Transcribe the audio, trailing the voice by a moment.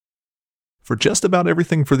for just about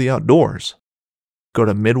everything for the outdoors. Go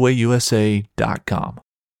to MidwayUSA.com.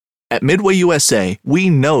 At Midway USA, we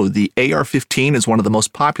know the AR-15 is one of the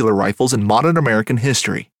most popular rifles in modern American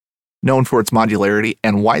history. Known for its modularity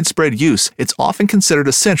and widespread use, it's often considered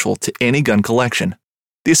essential to any gun collection.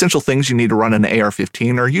 The essential things you need to run an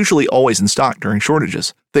AR-15 are usually always in stock during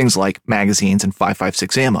shortages, things like magazines and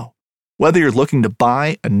 5.56 ammo. Whether you're looking to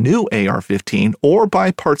buy a new AR-15 or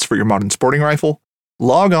buy parts for your modern sporting rifle,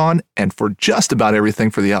 log on and for just about everything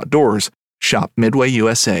for the outdoors, shop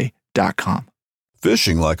MidwayUSA.com.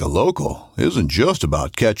 Fishing like a local isn't just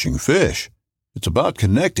about catching fish. It's about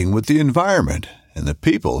connecting with the environment and the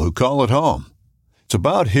people who call it home. It's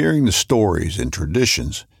about hearing the stories and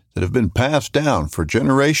traditions that have been passed down for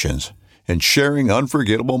generations and sharing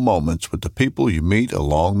unforgettable moments with the people you meet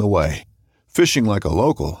along the way. Fishing like a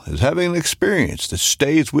local is having an experience that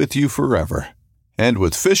stays with you forever. And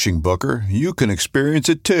with Fishing Booker, you can experience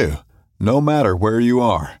it too, no matter where you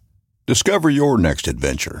are. Discover your next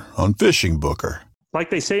adventure on Fishing Booker.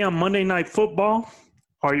 Like they say on Monday Night Football,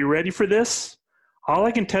 are you ready for this? All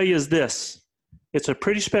I can tell you is this. It's a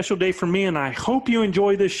pretty special day for me, and I hope you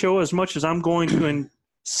enjoy this show as much as I'm going to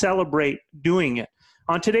celebrate doing it.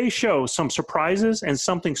 On today's show, some surprises and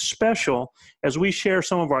something special as we share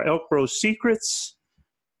some of our Elk Grove secrets,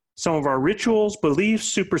 some of our rituals, beliefs,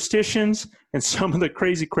 superstitions, and some of the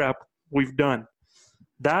crazy crap we've done.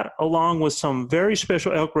 That along with some very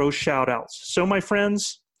special Elk Grove shout-outs. So, my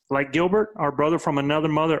friends, like Gilbert, our brother from another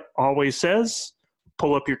mother, always says,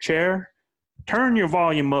 pull up your chair, turn your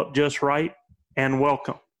volume up just right, and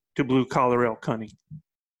welcome to Blue Collar Elk Hunting.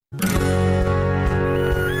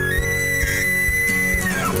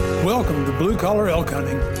 Welcome to Blue Collar Elk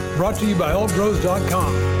Hunting, brought to you by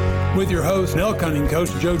elkgroves.com, with your host and elk hunting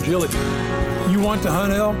coach, Joe Gilligan. You want to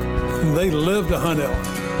hunt elk? They live to hunt elk.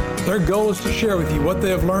 Their goal is to share with you what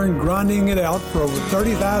they have learned grinding it out for over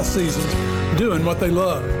 35 seasons, doing what they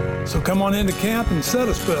love. So come on into camp and set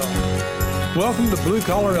a spell. Welcome to Blue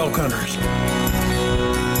Collar Elk Hunters.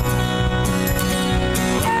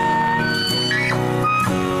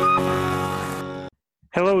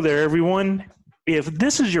 Hello there, everyone. If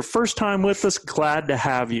this is your first time with us, glad to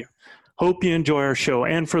have you. Hope you enjoy our show.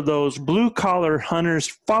 And for those blue-collar hunters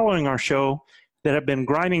following our show that have been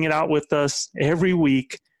grinding it out with us every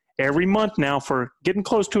week, every month now for getting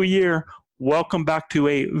close to a year, welcome back to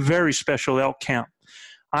a very special elk camp.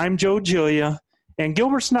 I'm Joe Gillia, and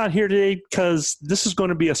Gilbert's not here today because this is going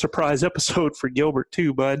to be a surprise episode for Gilbert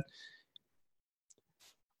too, bud.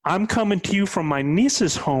 I'm coming to you from my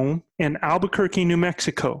niece's home in Albuquerque, New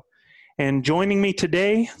Mexico. And joining me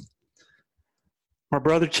today, my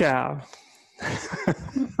brother Chav.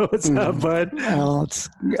 What's up, bud? Well, it's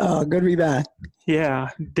good to be back. Yeah,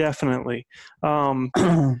 definitely.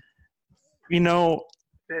 You know,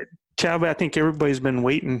 Chav, I think everybody's been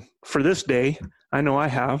waiting for this day. I know I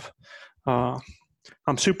have. I'm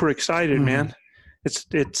super excited, man. It's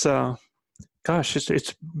been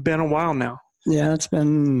a while now. Yeah, it's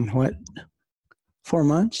been, 4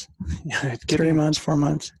 months? 3 months, 4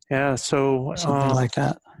 months. Yeah, so something like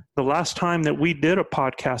that. The last time that we did a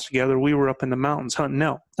podcast together, we were up in the mountains hunting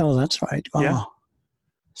elk. Oh, that's right. Wow. Yeah.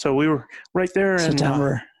 So we were right there in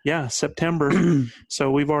September. September.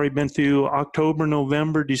 So we've already been through October,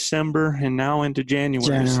 November, December, and now into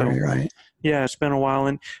January. Right. Yeah, it's been a while.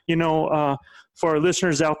 And, for our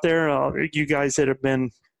listeners out there, you guys that have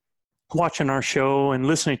been watching our show and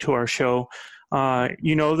listening to our show,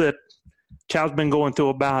 you know that Chow's been going through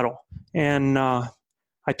a battle. And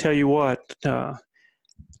I tell you what,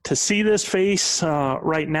 to see this face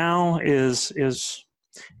right now is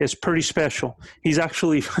pretty special. He's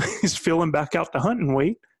actually he's feeling back out to hunting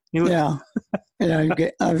weight. Yeah,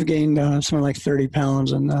 I've gained something like 30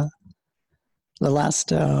 pounds in the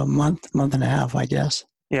last month and a half, I guess.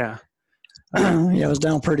 Yeah. I was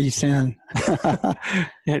down pretty thin.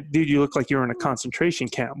 Yeah, dude, you look like you're in a concentration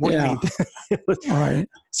camp. What do you mean? Right.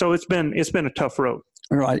 So it's been a tough road.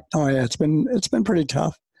 Right. Oh yeah, it's been pretty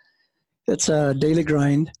tough. It's a daily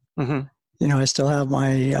grind. Mm-hmm. I still have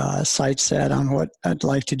my sights set on what I'd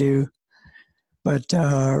like to do, but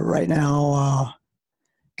right now,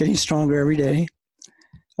 getting stronger every day.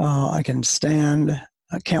 I can stand.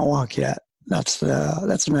 I can't walk yet. That's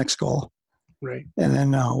the next goal. Right. And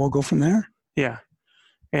then we'll go from there. Yeah.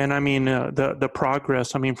 And I mean, the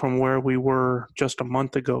progress, from where we were just a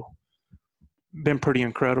month ago, been pretty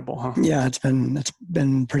incredible, huh? Yeah, it's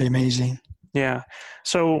been pretty amazing. Yeah.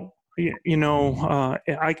 So,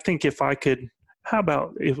 I think how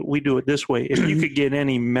about if we do it this way, if you could get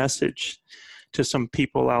any message to some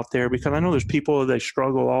people out there, because I know there's people that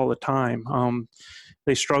struggle all the time.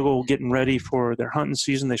 they struggle getting ready for their hunting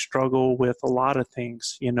season. They struggle with a lot of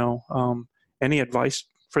things, Any advice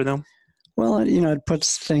for them? Well, it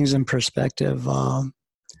puts things in perspective.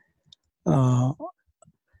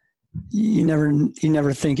 You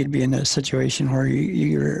never think you'd be in a situation where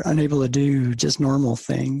you're unable to do just normal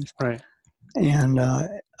things. Right. And,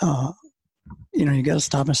 you got to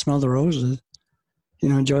stop and smell the roses,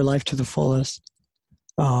 enjoy life to the fullest.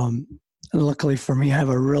 Luckily for me, I have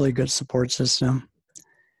a really good support system,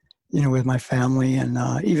 with my family and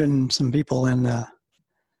even some people in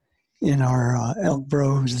our Elk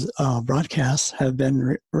Bros broadcasts have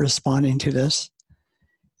been responding to this.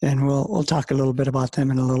 And we'll talk a little bit about them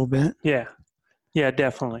in a little bit. Yeah,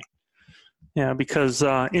 definitely. Yeah, because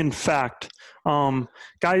in fact,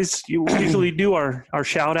 guys, we usually do our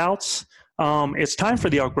shout outs. It's time for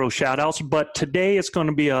the Elk Bros shout outs, but today it's going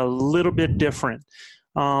to be a little bit different.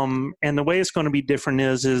 And the way it's going to be different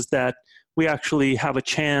is that we actually have a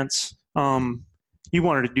chance. You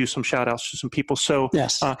wanted to do some shout outs to some people. So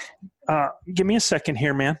yes. Give me a second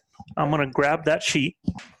here, man. I'm going to grab that sheet.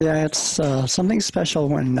 Yeah, it's something special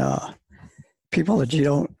when people that you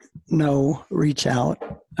don't know reach out,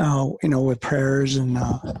 with prayers and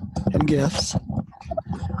gifts.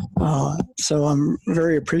 So I'm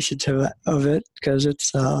very appreciative of it because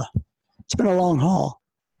it's been a long haul,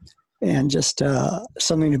 and just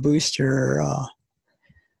something to boost your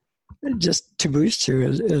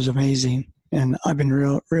is amazing. And I've been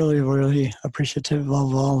really, really appreciative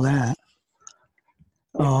of all that.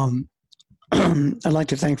 I'd like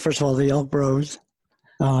to thank, first of all, the Elk Bros.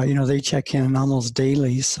 They check in almost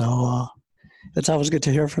daily, so it's always good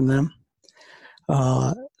to hear from them.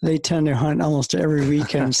 They tend to hunt almost every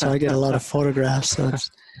weekend, so I get a lot of photographs. So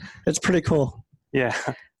it's pretty cool. Yeah.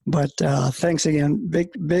 But thanks again.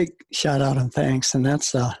 Big shout out and thanks. And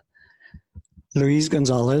that's Luis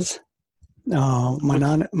Gonzalez,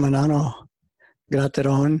 Manano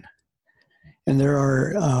Grateron, and there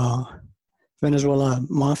are Venezuela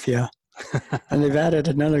Mafia. And they've added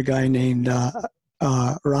another guy named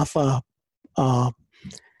Rafa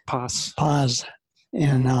Paz.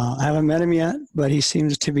 And I haven't met him yet, but he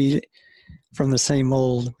seems to be from the same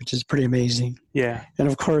mold, which is pretty amazing. Yeah. And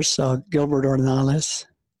of course, Gilbert Ornales,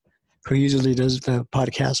 who usually does the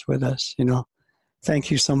podcast with us.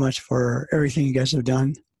 Thank you so much for everything you guys have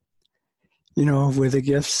done. With the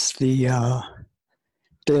gifts, the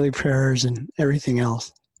daily prayers, and everything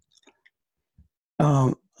else.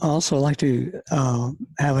 I also like to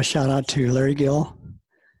have a shout out to Larry Gill.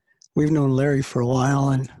 We've known Larry for a while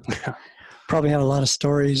and probably have a lot of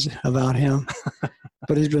stories about him,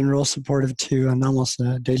 but he's been real supportive too on almost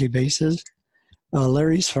a daily basis.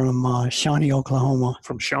 Larry's from Shawnee, Oklahoma.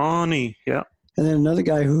 From Shawnee, yeah. And then another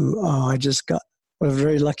guy who was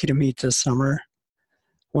very lucky to meet this summer,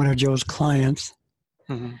 one of Joe's clients.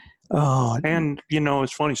 Mm-hmm. And,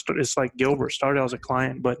 it's funny. It's like Gilbert started as a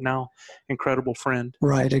client, but now incredible friend.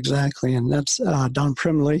 Right, exactly. And that's Don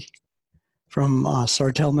Primley from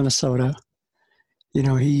Sartell, Minnesota.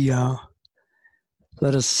 He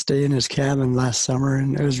let us stay in his cabin last summer,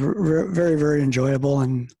 and it was very, very enjoyable.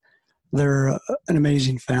 And they're an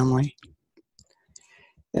amazing family.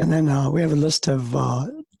 And then we have a list of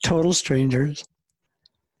total strangers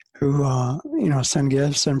who, send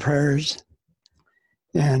gifts and prayers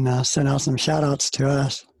and send out some shout outs to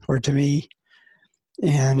us or to me.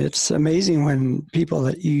 And it's amazing when people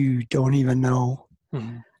that you don't even know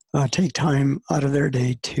take time out of their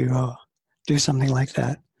day to do something like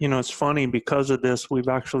that. It's funny because of this, we've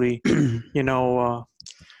actually,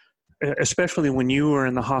 especially when you were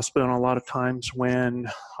in the hospital, and a lot of times when,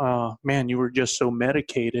 you were just so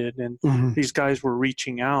medicated and these guys were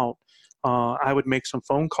reaching out, I would make some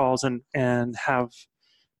phone calls and have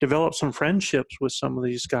developed some friendships with some of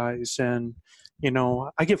these guys. And,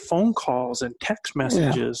 I get phone calls and text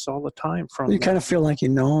messages all the time from them. You kind of feel like you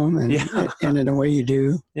know them, and in a way you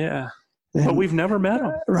do. Yeah. But we've never met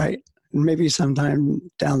them. Right. Maybe sometime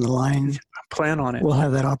down the line. Plan on it. We'll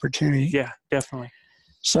have that opportunity. Yeah, definitely.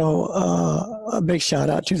 So a big shout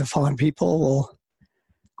out to the following people. Well,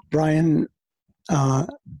 Brian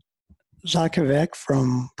Zakovec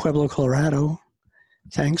from Pueblo, Colorado.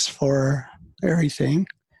 Thanks for everything.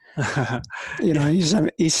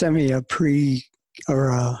 He sent me a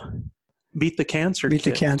Beat the Cancer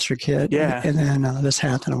Kit. Yeah. And then this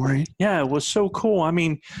hat that I'm wearing. Yeah, it was so cool. I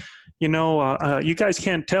mean, you guys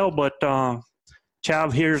can't tell, but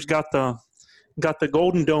Chav here's got got the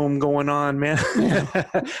Golden Dome going on, man. Yeah.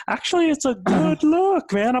 Actually, it's a good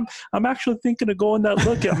look, man. I'm actually thinking of going that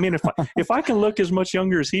look. I mean, if I can look as much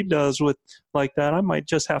younger as he does with like that, I might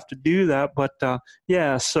just have to do that. But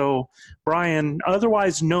yeah, so Brian,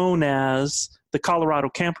 otherwise known as the Colorado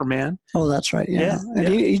Camper Man. Oh, that's right. Yeah. And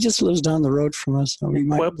he just lives down the road from us. So we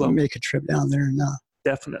might make a trip down there and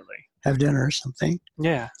definitely have dinner or something.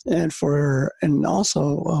 Yeah. And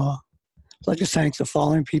also I'd like to thank the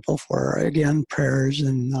following people for, again, prayers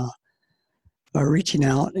and reaching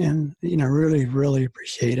out, and, really, really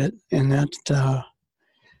appreciate it. And that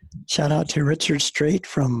shout out to Richard Strait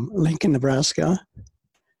from Lincoln, Nebraska,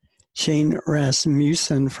 Shane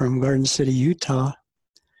Rasmussen from Garden City, Utah,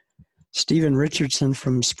 Stephen Richardson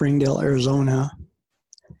from Springdale, Arizona,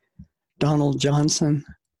 Donald Johnson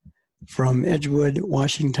from Edgewood,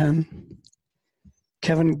 Washington,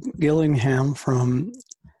 Kevin Gillingham from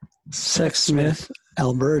Sexsmith,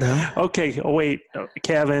 Alberta. Okay, wait,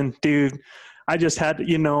 Kevin, dude. I just had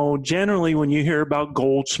to, generally when you hear about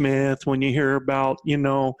goldsmith, when you hear about,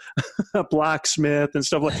 blacksmith and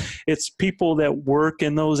stuff it's people that work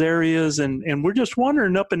in those areas. And we're just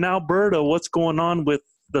wondering up in Alberta, what's going on with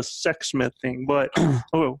the Sexsmith thing. But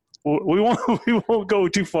we won't go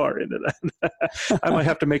too far into that. I might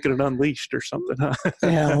have to make it an Unleashed or something.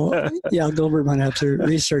 Huh? Gilbert might have to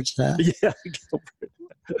research that. Yeah, Gilbert.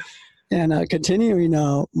 And continuing,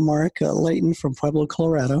 Mark Layton from Pueblo,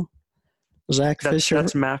 Colorado. Zach Fisher.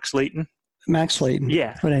 That's Max Layton. Max Layton.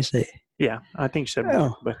 Yeah. What did I say? Yeah, I think so.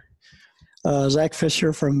 Oh. But Zach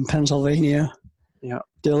Fisher from Pennsylvania. Yeah.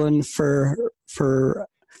 Dylan Fiera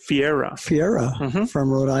from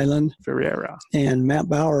Rhode Island. Ferreira. And Matt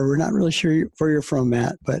Bauer. We're not really sure where you're from,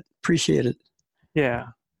 Matt, but appreciate it. Yeah.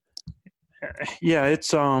 Yeah,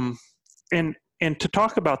 it's and to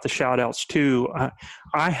talk about the shout outs too,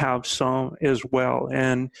 I have some as well.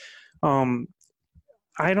 And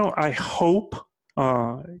I hope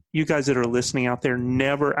you guys that are listening out there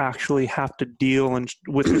never actually have to deal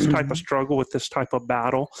with this type of struggle, with this type of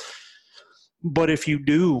battle. But if you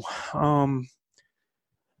do,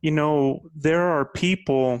 there are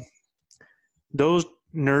people, those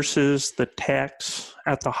nurses, the techs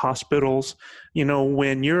at the hospitals,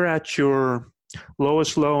 when you're at your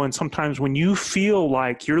lowest low, and sometimes when you feel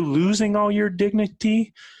like you're losing all your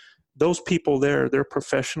dignity, those people there, their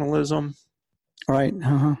professionalism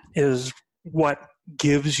is what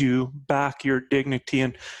gives you back your dignity.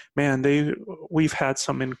 And man, we've had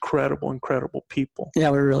some incredible people.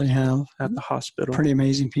 Yeah, we really have at the hospital. Pretty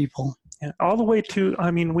amazing people. Yeah, all the way to,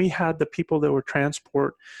 we had the people that were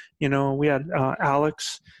transport. We had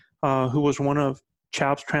Alex, who was one of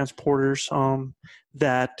Chav's transporters,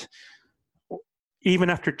 that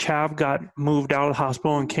even after Chav got moved out of the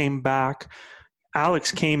hospital and came back,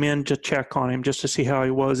 Alex came in to check on him just to see how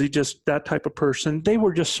he was. He just, that type of person. They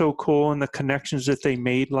were just so cool, and the connections that they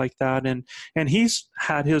made like that. And he's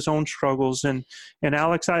had his own struggles. And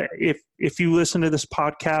Alex, if you listen to this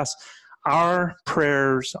podcast, our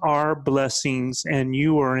prayers, our blessings, and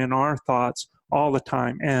you are in our thoughts all the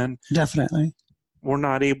time. And definitely, we're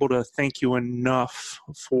not able to thank you enough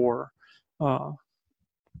for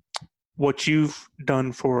what you've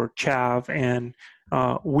done for Chav. And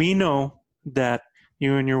we know that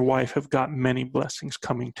you and your wife have got many blessings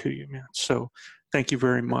coming to you, man. So thank you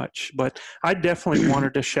very much. But I definitely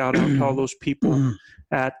wanted to shout out to all those people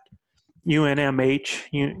at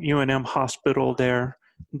UNMH, UNM Hospital there,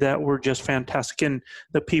 that were just fantastic. And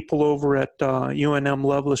the people over at UNM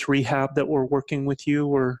Loveless Rehab that were working with you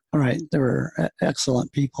were... All right. They were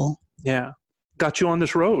excellent people. Yeah. Got you on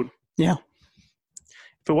this road. Yeah.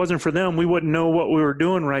 If it wasn't for them, we wouldn't know what we were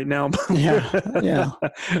doing right now. Yeah.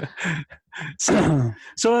 So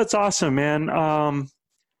that's awesome, man.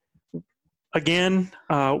 Again,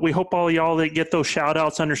 we hope all y'all that get those shout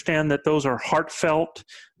outs understand that those are heartfelt,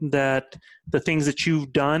 that the things that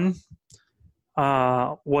you've done,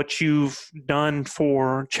 what you've done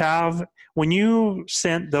for Chav, when you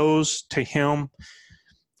sent those to him,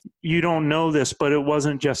 you don't know this, but it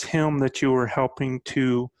wasn't just him that you were helping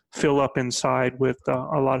to fill up inside with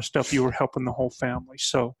a lot of stuff. You were helping the whole family.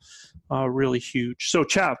 So really huge. So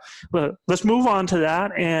Chav, let's move on to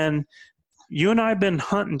that. And you and I have been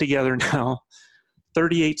hunting together now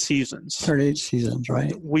 38 seasons. 38 seasons,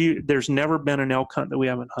 right? There's never been an elk hunt that we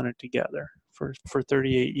haven't hunted together for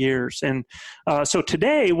 38 years. And so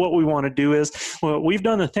today what we want to do is, well, we've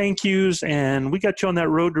done the thank yous and we got you on that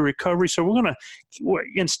road to recovery. So we're going to,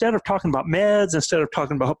 instead of talking about meds, instead of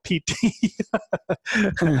talking about PT,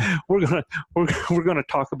 we're going to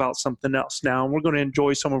talk about something else now. And we're going to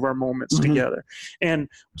enjoy some of our moments together. And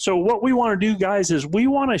so what we want to do, guys, is we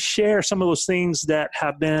want to share some of those things that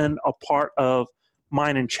have been a part of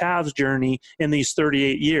mine and Chav's journey in these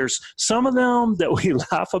 38 years. Some of them that we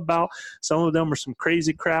laugh about, some of them are some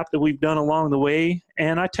crazy crap that we've done along the way.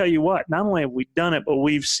 And I tell you what, not only have we done it, but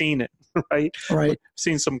we've seen it, right? Right. We've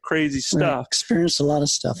seen some crazy stuff. Experienced a lot of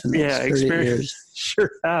stuff in those 38 years. Sure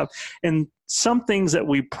have. And some things that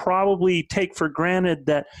we probably take for granted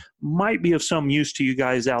that might be of some use to you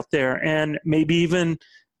guys out there. And maybe even,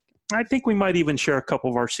 I think we might even share a couple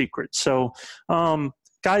of our secrets. So,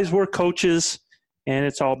 guys, we're coaches, and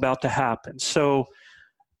it's all about to happen. So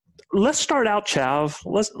let's start out, Chav.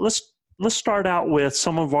 Let's start out with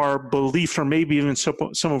some of our beliefs, or maybe even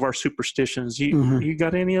some of our superstitions. You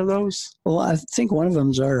got any of those? Well, I think one of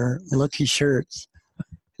them's our lucky shirts.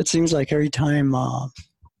 It seems like every time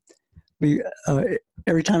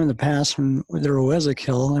every time in the past when there was a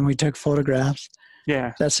kill and we took photographs,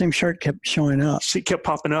 that same shirt kept showing up. It kept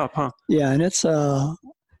popping up, huh? Yeah, and it's a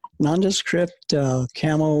nondescript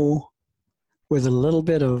camo with a little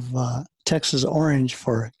bit of Texas orange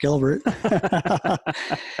for Gilbert.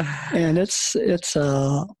 And it's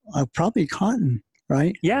probably cotton,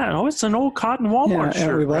 right? Yeah, it's an old cotton Walmart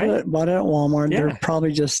shirt, we right? bought it at Walmart. Yeah. They're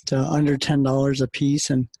probably just under $10 a piece.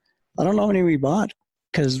 And I don't know how many we bought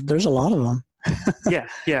because there's a lot of them.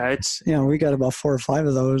 Yeah, it's... we got about 4 or 5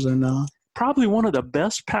 of those. And probably one of the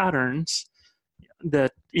best patterns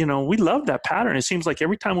that, we love that pattern. It seems like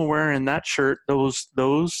every time we're wearing that shirt, those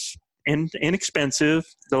inexpensive,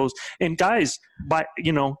 and guys,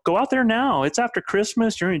 go out there now. It's after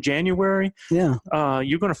Christmas, you're in January. Yeah.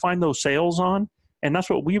 You're going to find those sales on, and that's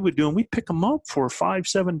what we would do. And we pick them up for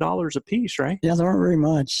 $5-7 a piece, right? Yeah, there aren't very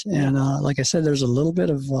much. And like I said, there's a little bit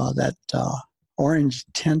of that orange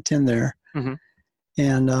tint in there. Mm-hmm.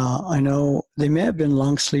 And I know they may have been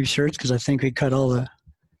long sleeve shirts because I think we cut all the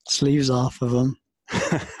sleeves off of them.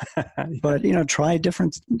 But try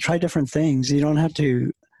different things. You don't have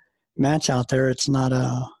to match out there. It's not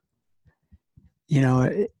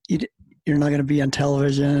you're not going to be on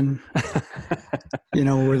television,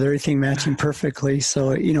 with everything matching perfectly.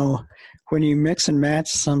 So, when you mix and match,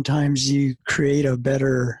 sometimes you create a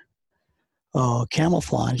better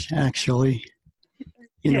camouflage, actually.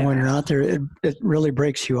 When you're out there, it really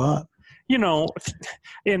breaks you up.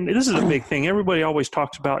 And this is a big thing. Everybody always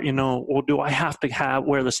talks about, well, do I have to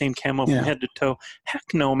wear the same camo from head to toe?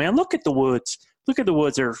 Heck no, man. Look at the woods.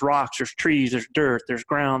 There's rocks, there's trees, there's dirt, there's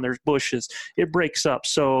ground, there's bushes. It breaks up.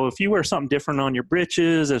 So if you wear something different on your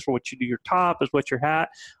britches, as what you do your top, as what your hat,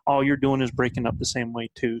 all you're doing is breaking up the same way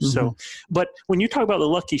too. Mm-hmm. So, but when you talk about the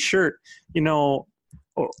lucky shirt, y'all,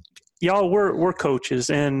 we're coaches,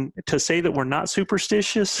 and to say that we're not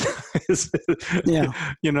superstitious is, I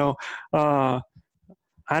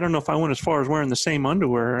don't know if I went as far as wearing the same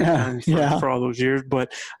underwear for all those years,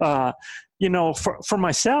 but for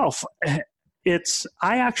myself,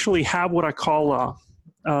 I actually have what I call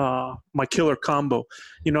my killer combo.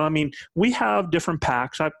 We have different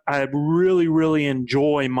packs. I really, really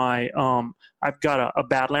enjoy my, I've got a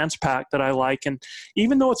Badlands pack that I like. And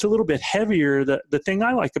even though it's a little bit heavier, the thing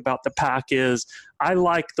I like about the pack is I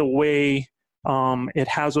like the way it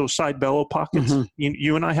has those side bellow pockets. Mm-hmm.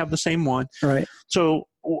 You and I have the same one. Right. So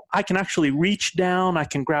I can actually reach down, I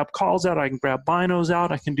can grab calls out, I can grab binos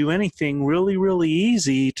out, I can do anything really, really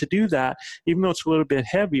easy to do that, even though it's a little bit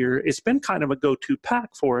heavier. It's been kind of a go-to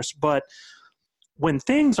pack for us, but when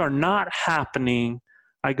things are not happening,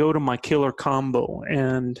 I go to my killer combo,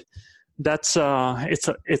 and that's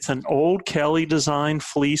it's an old Kelly designed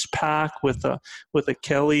fleece pack with a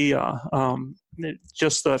Kelly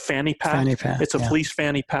just the fanny pack. It's a fleece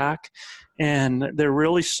fanny pack. And they're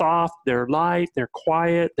really soft, they're light, they're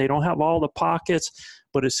quiet, they don't have all the pockets,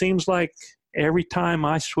 but it seems like every time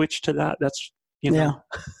I switch to that, that's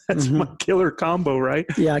that's my killer combo, right?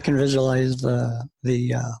 Yeah, I can visualize the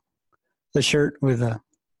shirt with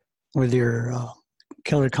your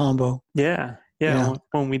killer combo. Yeah,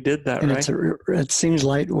 when we did that, and right? It seems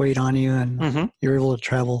lightweight on you, and you're able to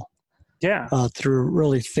travel through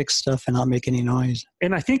really thick stuff and not make any noise.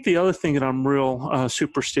 And I think the other thing that I'm real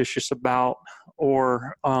superstitious about,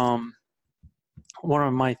 or one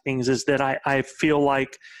of my things, is that I feel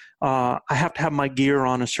like I have to have my gear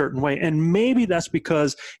on a certain way. And maybe that's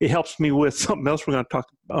because it helps me with something else we're going to talk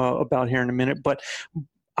about here in a minute. But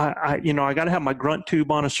I got to have my grunt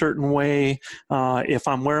tube on a certain way. If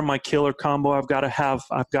I'm wearing my killer combo, I've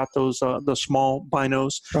got those the small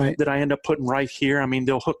binos that I end up putting right here. I mean,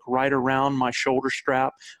 they'll hook right around my shoulder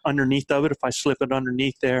strap underneath of it. If I slip it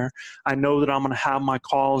underneath there, I know that I'm going to have my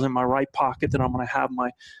calls in my right pocket, that I'm going to have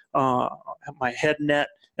my head net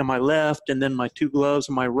in my left, and then my 2 gloves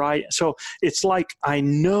in my right. So it's like I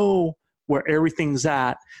know where everything's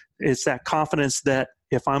at. It's that confidence that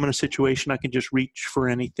if I'm in a situation, I can just reach for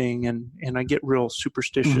anything, and I get real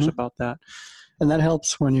superstitious about that. And that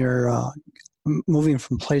helps when you're moving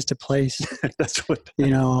from place to place. That's what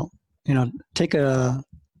take a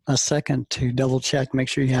second to double check, make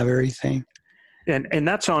sure you have everything. And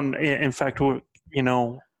that's in fact,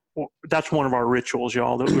 that's one of our rituals,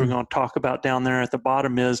 y'all, that we're going to talk about down there at the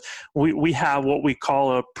bottom is we have what we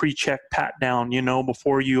call a pre-check pat down,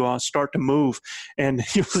 before you start to move. And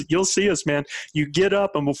you'll see us, man. You get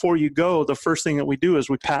up, and before you go, the first thing that we do is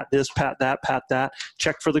we pat this, pat that,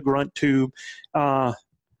 check for the grunt tube. How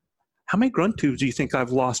many grunt tubes do you think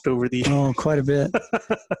I've lost over the years? Oh, quite a bit.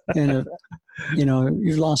 And,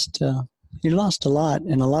 you've lost a lot.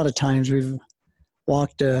 And a lot of times we've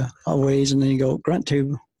walked a ways and then you go, grunt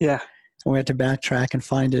tube. Yeah. And we had to backtrack and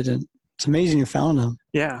find it. And it's amazing you found them.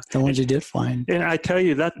 Yeah. The ones you did find. And I tell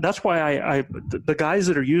you, that's why the guys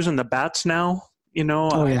that are using the bats now,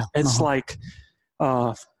 it's like,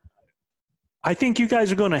 I think you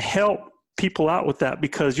guys are going to help people out with that,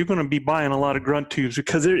 because you're going to be buying a lot of grunt tubes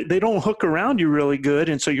because they don't hook around you really good.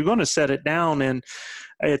 And so you're going to set it down, and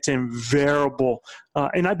it's invariable.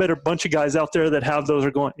 And I bet a bunch of guys out there that have those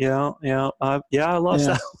are going, I lost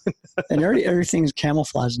that one. And everything's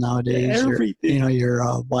camouflaged nowadays. Everything. Your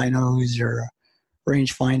binos, your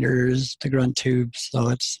range finders, the grunt tubes. So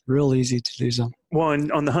it's real easy to lose them. Well,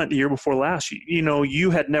 and on the hunt the year before last, you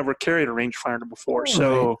had never carried a rangefinder before.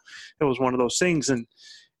 So it was one of those things. And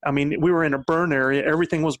I mean, we were in a burn area.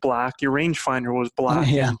 Everything was black. Your rangefinder was black.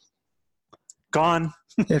 Yeah. Gone.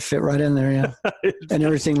 It fit right in there, yeah. And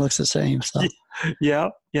everything looks the same. So. Yeah.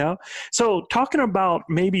 So talking about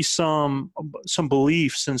maybe some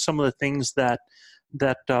beliefs and some of the things that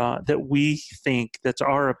we think, that's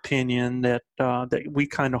our opinion, that we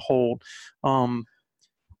kind of hold. Do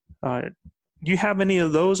you have any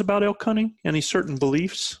of those about elk hunting? Any certain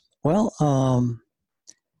beliefs? Well,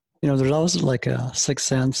 there's always like a sixth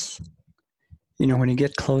sense. When you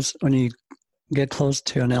get close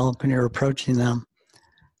to an elk, when you're approaching them,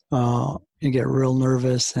 you get real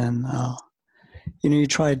nervous, and you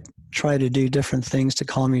try to do different things to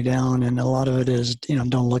calm you down, and a lot of it is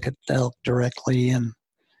don't look at the elk directly, and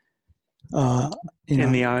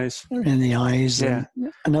in the eyes. Yeah.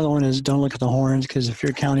 And another one is don't look at the horns, because if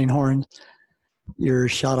you're counting horns, your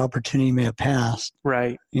shot opportunity may have passed.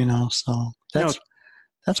 Right. So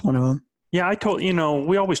that's one of them. Yeah,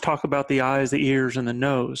 we always talk about the eyes, the ears, and the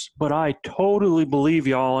nose, but I totally believe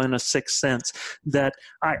y'all in a sixth sense that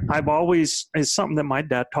I've always, it's something that my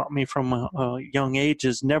dad taught me from a young age,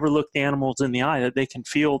 is never look the animals in the eye, that they can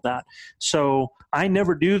feel that. So I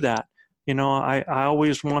never do that. I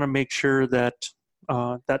always want to make sure that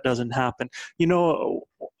that doesn't happen.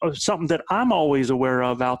 Something that I'm always aware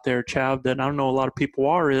of out there, Chav, that I don't know a lot of people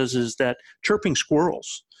are, is that chirping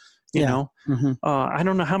squirrels. I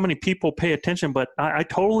don't know how many people pay attention, but I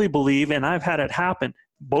totally believe, and I've had it happen,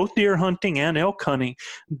 both deer hunting and elk hunting,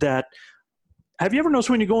 that have you ever noticed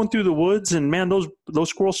when you're going through the woods and, man, those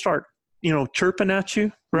squirrels start, chirping at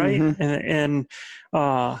you, right? And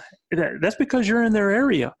that's because you're in their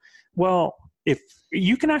area. Well, if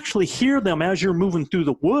you can actually hear them as you're moving through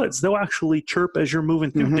the woods, they'll actually chirp as you're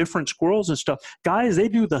moving through different squirrels and stuff. Guys, they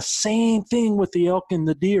do the same thing with the elk and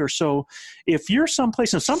the deer. So if you're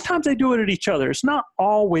someplace, and sometimes they do it at each other, it's not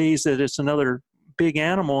always that it's another big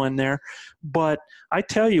animal in there. But I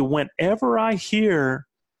tell you, whenever I hear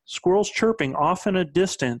squirrels chirping off in a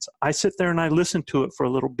distance, I sit there and I listen to it for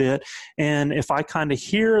a little bit. And if I kind of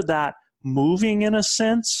hear that moving in a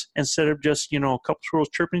sense, instead of just, a couple squirrels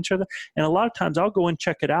chirping each other. And a lot of times I'll go and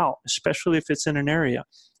check it out, especially if it's in an area.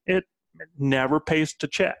 It never pays to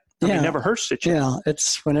check. It never hurts to check. Yeah,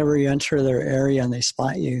 it's whenever you enter their area and they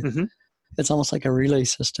spot you, it's almost like a relay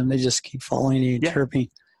system. They just keep following you,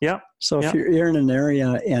 chirping. Yeah. So if you're in an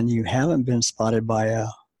area and you haven't been spotted by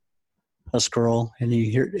a squirrel, and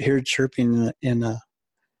you hear chirping in a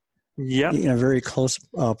very close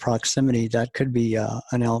proximity, that could be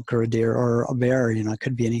an elk or a deer or a bear. It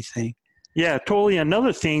could be anything. Yeah, totally.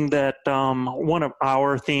 Another thing that one of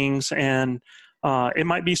our things, and it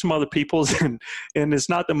might be some other people's, and it's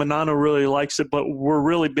not that Manano really likes it, but we're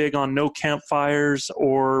really big on no campfires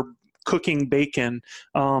or cooking bacon.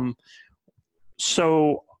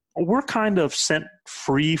 So we're kind of scent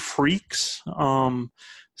free freaks.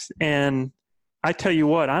 And I tell you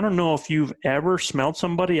what, I don't know if you've ever smelled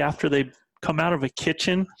somebody after they come out of a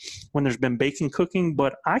kitchen when there's been bacon cooking,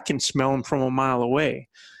 but I can smell them from a mile away.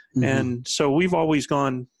 Mm-hmm. And so we've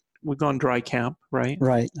gone dry camp, right?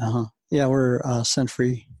 Right. Yeah, we're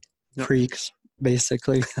scent-free freaks,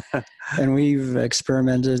 basically. And we've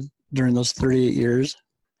experimented during those 38 years.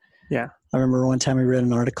 Yeah. I remember one time we read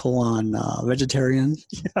an article on vegetarians.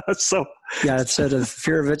 Yeah, it said if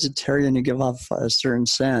you're a vegetarian, you give off a certain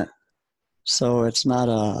scent. So it's not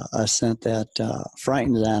a scent that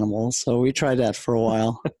frightens animals. So we tried that for a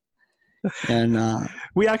while. And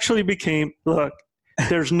we actually look,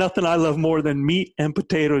 there's nothing I love more than meat and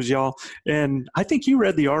potatoes, y'all. And I think you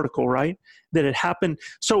read the article, right? That it happened.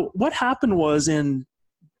 So what happened was in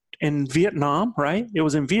Vietnam, right? It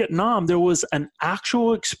was in Vietnam. There was an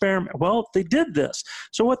actual experiment. Well, they did this.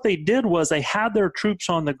 So what they did was they had their troops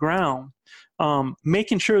on the ground,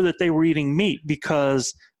 making sure that they were eating meat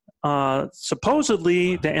because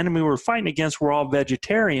supposedly the enemy we were fighting against were all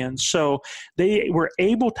vegetarians. So they were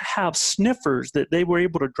able to have sniffers, that they were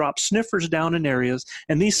able to drop sniffers down in areas,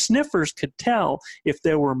 and these sniffers could tell if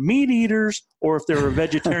there were meat eaters or if there were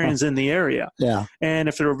vegetarians in the area. Yeah. And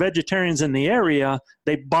if there were vegetarians in the area,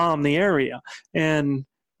 they bombed the area. And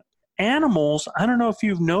animals, I don't know if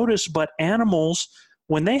you've noticed, but animals,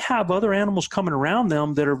 when they have other animals coming around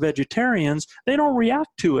them that are vegetarians, they don't react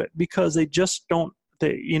to it because they just don't.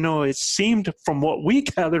 It seemed from what we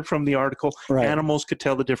gathered from the article, right, animals could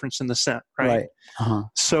tell the difference in the scent, right? Right.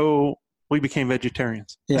 So we became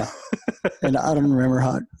vegetarians. Yeah. And I don't remember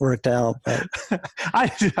how it worked out, but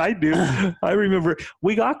I do. I remember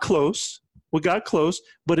we got close,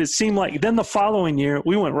 but it seemed like then the following year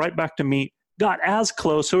we went right back to meat, got as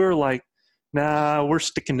close. So we were like, nah, we're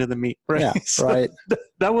sticking to the meat, right? Yeah, so right.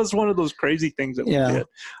 That was one of those crazy things that we did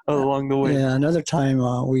along the way. Yeah, another time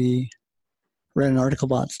we read an article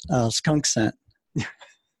about skunk scent.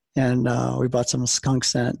 And we bought some skunk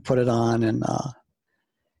scent, put it on, and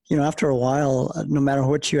after a while, no matter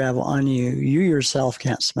what you have on you, you yourself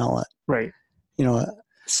can't smell it. Right.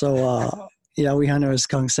 So we hunted with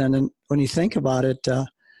skunk scent, and when you think about it,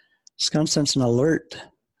 skunk scent's an alert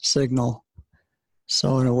signal.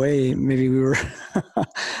 So in a way, maybe we were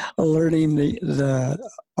alerting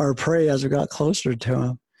our prey as we got closer to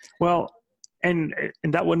them. Well, and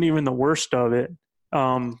that wasn't even the worst of it.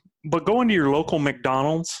 But going to your local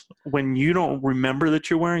McDonald's when you don't remember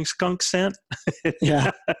that you're wearing skunk scent.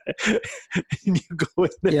 Yeah. And you go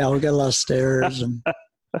in there. Yeah, we got a lot of stairs and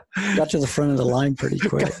got to the front of the line pretty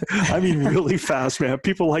quick. I mean, really fast, man.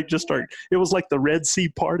 People it was like the Red Sea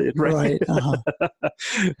parted, right? Right.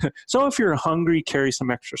 So if you're hungry, carry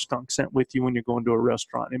some extra skunk scent with you when you're going to a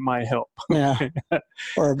restaurant. It might help. Yeah.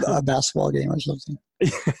 Or a basketball game or something.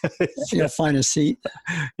 You'll find a seat.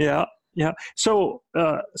 Yeah. Yeah. So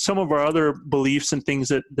some of our other beliefs and things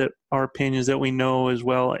that our opinions that we know as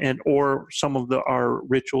well, or some of our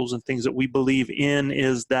rituals and things that we believe in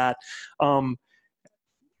is that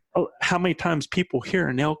how many times people hear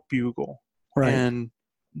an elk bugle, right, and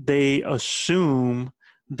they assume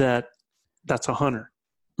that that's a hunter.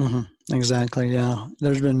 Mm-hmm. Exactly. Yeah.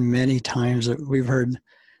 There's been many times that we've heard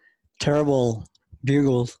terrible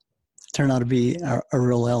bugles turn out to be a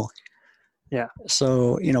real elk. Yeah.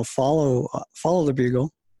 So, follow the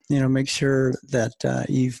bugle, make sure that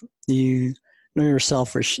you know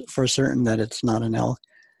yourself for certain that it's not an elk,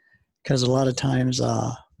 because a lot of times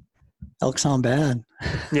elk sound bad.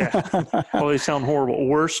 Yeah. Well, they sound horrible.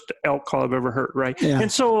 Worst elk call I've ever heard, right? Yeah.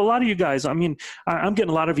 And so a lot of you guys, I mean, I'm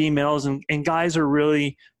getting a lot of emails and guys are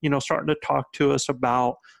really, starting to talk to us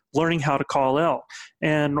about learning how to call elk.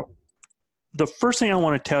 And the first thing I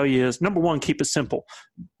want to tell you is, number one, keep it simple.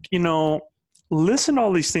 Listen to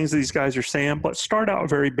all these things that these guys are saying, but start out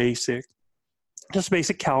very basic. Just a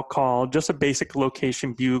basic cow call, just a basic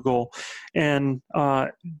location bugle. And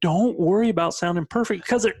don't worry about sounding perfect,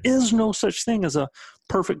 because there is no such thing as a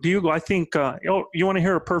perfect bugle. I think, you want to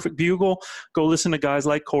hear a perfect bugle? Go listen to guys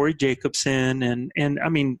like Corey Jacobson. And I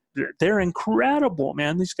mean, they're incredible,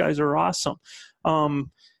 man. These guys are awesome.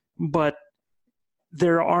 But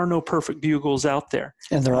there are no perfect bugles out there.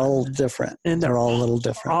 And they're all different. And they're all a little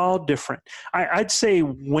different. All different. I'd say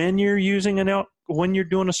when you're using an elk, when you're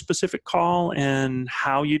doing a specific call and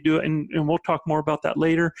how you do it, and we'll talk more about that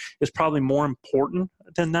later, is probably more important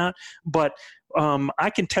than that. But I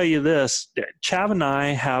can tell you this, Chav and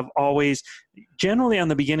I have always, generally on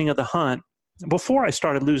the beginning of the hunt, before I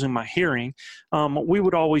started losing my hearing, we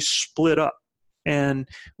would always split up. And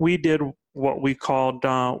we did what we called,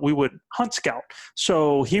 we would hunt scout.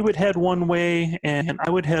 So he would head one way and I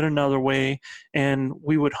would head another way, and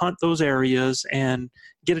we would hunt those areas and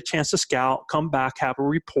get a chance to scout, come back, have a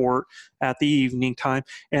report at the evening time.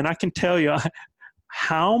 And I can tell you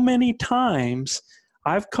how many times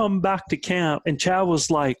I've come back to camp and Chad was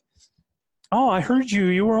like, "Oh, I heard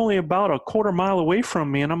you were only about a quarter mile away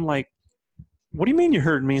from me." And I'm like, "What do you mean you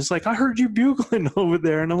heard me?" He's like, "I heard you bugling over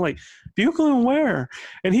there." And I'm like, "Bugling where?"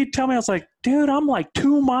 And he'd tell me, I was like, "Dude, I'm like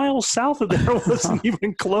 2 miles south of there." I wasn't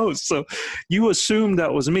even close. So you assumed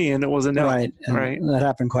that was me, and it wasn't. Right. And right. that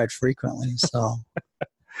happened quite frequently. So,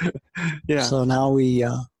 yeah. So now we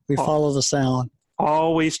follow the sound.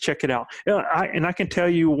 Always check it out. And I can tell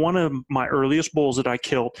you, one of my earliest bulls that I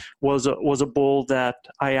killed was a bull that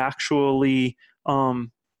I actually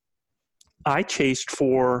I chased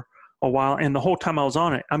for a while, and the whole time I was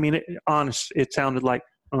on it, I mean, it sounded like,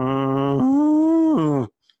 and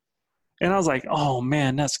I was like, "Oh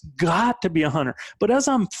man, that's got to be a hunter." But as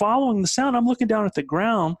I'm following the sound, I'm looking down at the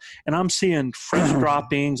ground and I'm seeing fresh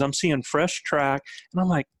droppings, I'm seeing fresh track, and I'm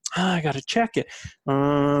like, I got to check it.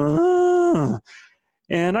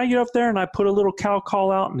 And I get up there and I put a little cow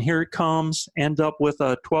call out, and here it comes, end up with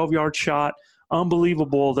a 12-yard shot.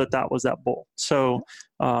 Unbelievable that was that bull. So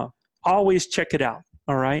always check it out.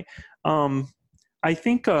 All right. I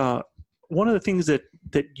think one of the things that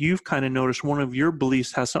you've kind of noticed, one of your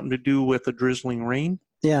beliefs has something to do with a drizzling rain.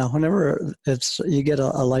 Yeah, whenever you get a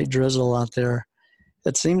light drizzle out there,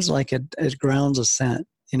 it seems like it grounds a scent.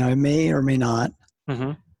 You know, it may or may not,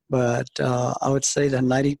 but I would say that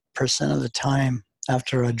 90% of the time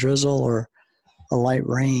after a drizzle or a light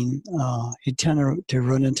rain, you tend to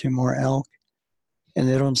run into more elk, and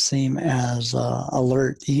they don't seem as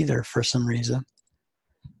alert either for some reason.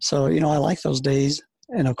 So, you know, I like those days.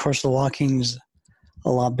 And, of course, the walking's a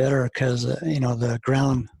lot better because, the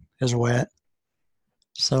ground is wet.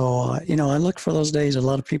 So, I look for those days. A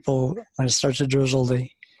lot of people, when it starts to drizzle,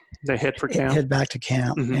 they head for camp. Head back to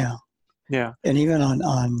camp, yeah. Yeah. And even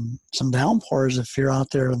on some downpours, if you're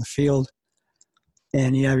out there in the field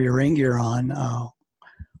and you have your rain gear on,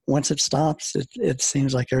 once it stops, it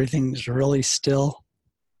seems like everything's really still.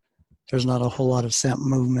 There's not a whole lot of scent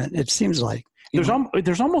movement. It seems like. There's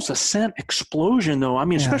almost a scent explosion, though. I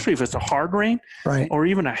mean, especially if it's a hard rain, right, or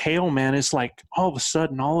even a hail, man. It's like all of a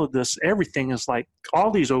sudden, all of this, everything is like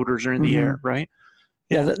all these odors are in the air, right?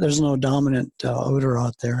 Yeah, there's no dominant odor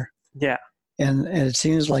out there. Yeah, and it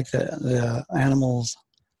seems like the animals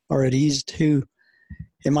are at ease too.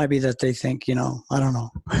 It might be that they think, I don't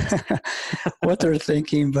know what they're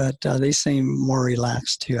thinking, but they seem more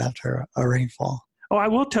relaxed too after a rainfall. Oh, I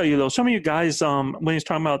will tell you, though, some of you guys, when he's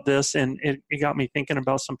talking about this, and it got me thinking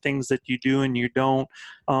about some things that you do and you don't,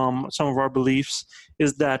 some of our beliefs,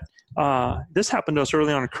 is that this happened to us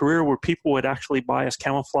early on in a career where people would actually buy us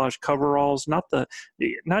camouflage coveralls, not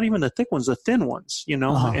even the thick ones, the thin ones,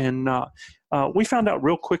 and we found out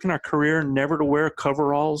real quick in our career never to wear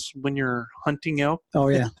coveralls when you're hunting elk. Oh,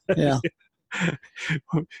 yeah, yeah.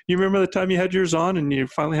 You remember the time you had yours on and you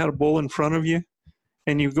finally had a bull in front of you?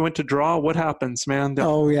 And you go into draw, what happens, man?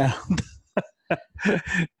 Oh, yeah.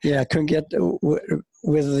 Yeah, I couldn't get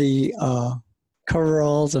with the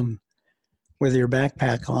coveralls and with your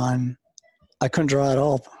backpack on. I couldn't draw at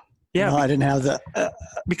all. Yeah. I didn't have the...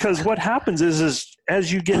 because what happens is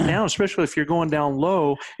as you get down, especially if you're going down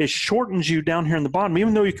low, it shortens you down here in the bottom.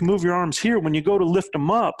 Even though you can move your arms here, when you go to lift them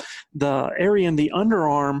up, the area in the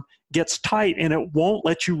underarm gets tight and it won't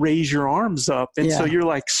let you raise your arms up. And so you're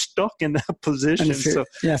like stuck in that position.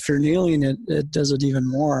 If you're kneeling, it does it even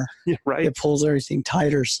more. Yeah, right. It pulls everything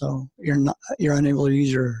tighter. So you're unable to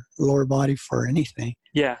use your lower body for anything.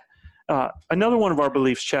 Yeah. Another one of our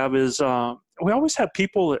beliefs, Chav, is we always have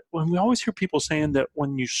people we always hear people saying that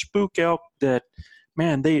when you spook elk, that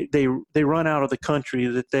man, they run out of the country,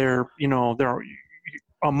 that they're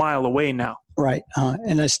a mile away now. Right.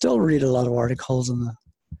 And I still read a lot of articles in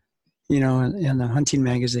the hunting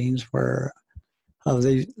magazines where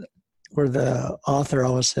the author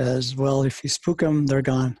always says, well, if you spook them, they're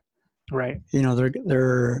gone. Right.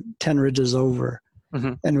 They're 10 ridges over.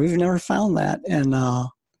 Mm-hmm. And we've never found that. And,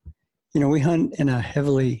 we hunt in a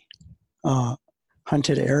heavily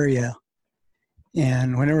hunted area.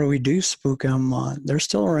 And whenever we do spook them, they're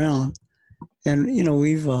still around. And,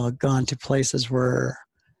 we've gone to places where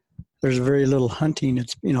there's very little hunting.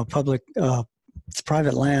 It's, public, it's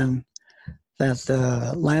private land that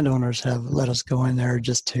the landowners have let us go in there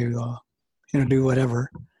just to, do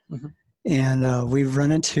whatever. Mm-hmm. And we've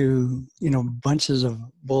run into, bunches of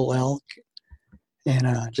bull elk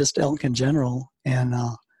and just elk in general. And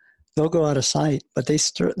they'll go out of sight, but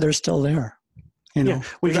they're still there. You know, Yeah,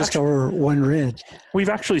 we've just actually, over one ridge. we've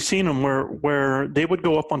actually seen them where they would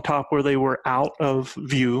go up on top where they were out of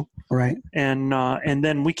view, Right. and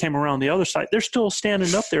then we came around the other side. They're still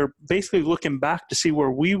standing up there, basically looking back to see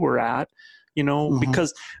where we were at. You know,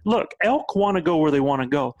 because look, elk want to go where they want to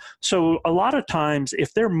go. So a lot of times,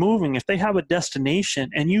 if they're moving, if they have a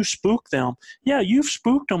destination and you spook them, yeah, you've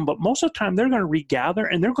spooked them, but most of the time they're going to regather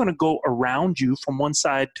and they're going to go around you from one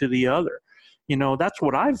side to the other. You know, that's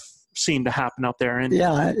what I've seen to happen out there. And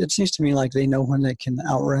yeah, it seems to me like they know when they can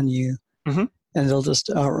outrun you, and they'll just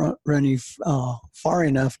outrun you far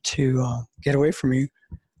enough to get away from you,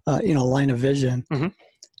 you know, line of vision.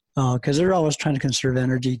 Because they're always trying to conserve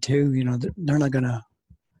energy too. You know, they're not gonna,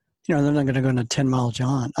 you know, they're not gonna go on a 10-mile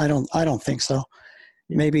jaunt. I don't think so.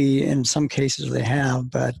 Maybe in some cases they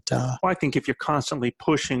have, but well, I think if you're constantly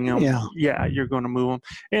pushing them, yeah, you're going to move them.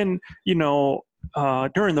 And you know,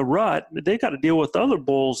 during the rut, they got to deal with other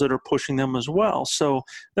bulls that are pushing them as well. So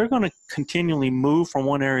they're going to continually move from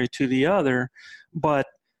one area to the other. But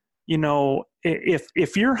you know,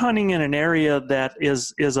 if you're hunting in an area that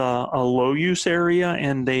is a low use area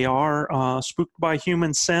and they are spooked by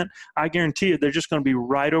human scent, I guarantee you they're just going to be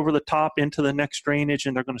right over the top into the next drainage,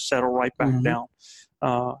 and they're going to settle right back down.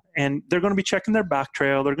 And they're going to be checking their back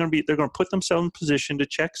trail. They're going to put themselves in position to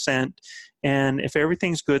check scent, and if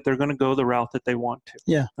everything's good, they're going to go the route that they want to.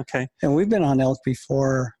 Yeah. Okay. And we've been on elk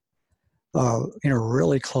before, you know,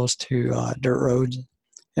 really close to dirt roads,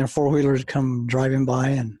 and four-wheelers come driving by,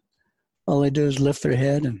 and all they do is lift their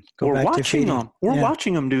head and go back to feeding. We're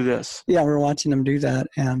watching them do this. Yeah, we're watching them do that.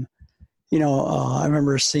 And, you know, I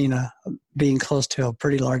remember seeing being close to a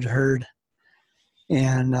pretty large herd.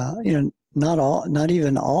 And, you know, not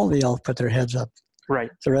even all the elk put their heads up.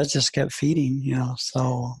 Right. The rest just kept feeding, you know,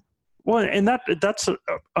 so. Well, and that's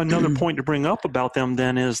another point to bring up about them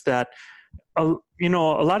then is that, you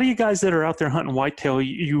know, a lot of you guys that are out there hunting whitetail,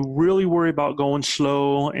 you really worry about going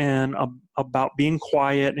slow and about being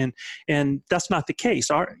quiet, and that's not the case.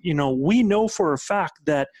 You know, we know for a fact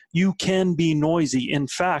that you can be noisy. In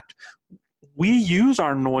fact, we use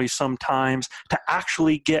our noise sometimes to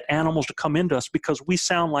actually get animals to come into us because we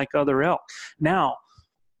sound like other elk. Now,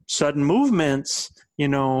 sudden movements, you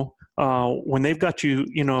know, when they've got you,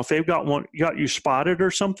 you know, if they've got you spotted or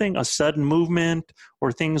something, a sudden movement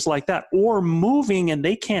or things like that, or moving and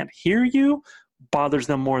they can't hear you, bothers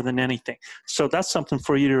them more than anything. So that's something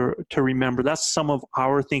for you to remember. That's some of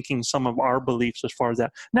our thinking, some of our beliefs as far as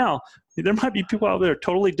that. Now, there might be people out there that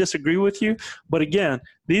totally disagree with you, but again,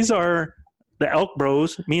 these are the Elk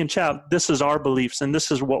Bros, me and Chap. This is our beliefs, and this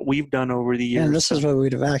is what we've done over the years. And this is what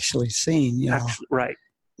we'd have actually seen, you know. Right.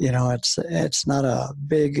 You know, it's not a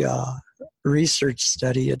big research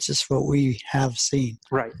study. It's just what we have seen.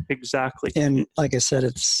 Right, exactly. And like I said,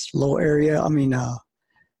 it's low area. I mean,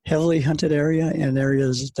 heavily hunted area and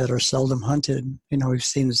areas that are seldom hunted. You know, we've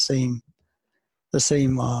seen the same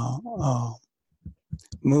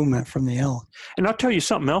movement from the elk. And I'll tell you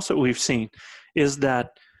something else that we've seen is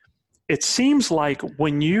that it seems like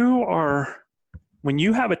when you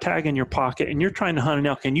have a tag in your pocket and you're trying to hunt an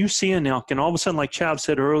elk and you see an elk and all of a sudden, like Chav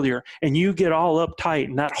said earlier, and you get all uptight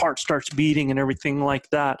and that heart starts beating and everything like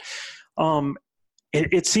that,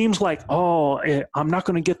 it seems like, I'm not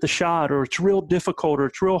going to get the shot, or it's real difficult, or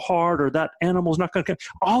it's real hard, or that animal's not going to come.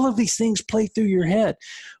 All of these things play through your head.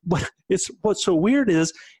 But what's so weird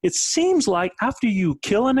is it seems like after you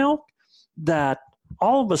kill an elk that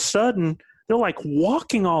all of a sudden they're like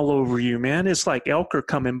walking all over you, man. It's like elk are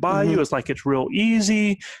coming by you. It's like it's real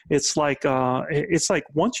easy. It's like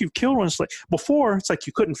once you've killed one, it's like before, it's like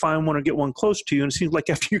you couldn't find one or get one close to you. And it seems like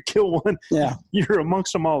after you kill one, you're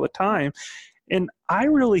amongst them all the time. And I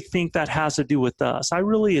really think that has to do with us. I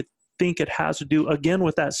really think it has to do, again,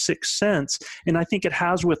 with that sixth sense. And I think it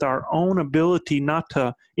has with our own ability not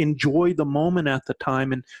to enjoy the moment at the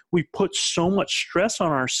time. And we put so much stress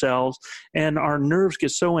on ourselves and our nerves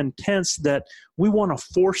get so intense that we want to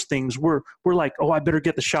force things. We're like, I better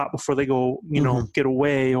get the shot before they go, get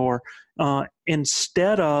away, or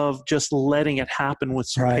instead of just letting it happen with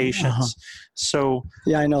some patience. So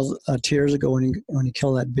yeah, I know 2 years ago when you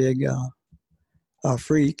kill that big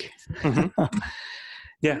freak,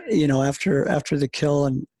 yeah, after the kill,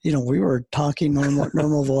 and we were talking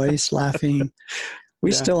normal voice, laughing.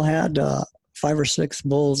 We still had 5 or 6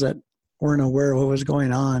 bulls that weren't aware of what was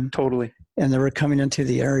going on. Totally. And they were coming into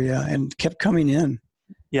the area and kept coming in.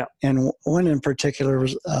 Yeah. And one in particular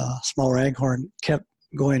was a small raghorn, kept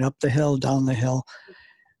going up the hill, down the hill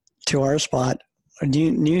to our spot.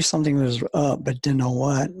 Knew something was up, but didn't know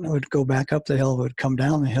what. It would go back up the hill, would come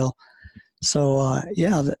down the hill. So,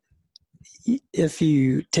 if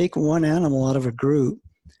you take one animal out of a group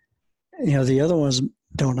the other ones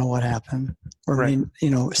don't know what happened. Or, Right. I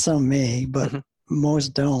mean, some may, but most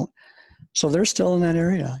don't. So they're still in that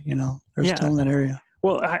area, They're still in that area.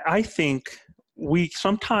 Well, I think we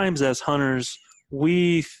sometimes as hunters,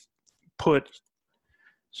 we put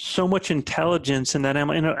so much intelligence in that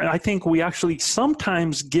animal. And I think we actually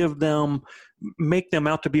sometimes make them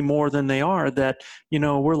out to be more than they are, that,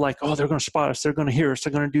 we're like, oh, they're going to spot us. They're going to hear us.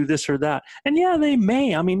 They're going to do this or that. And yeah, they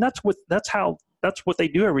may. I mean, that's what they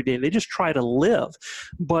do every day. They just try to live.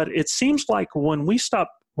 But it seems like when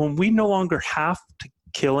we no longer have to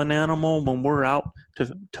kill an animal, when we're out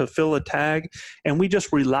to fill a tag, and we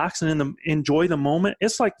just relax and enjoy the moment,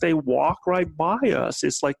 it's like they walk right by us.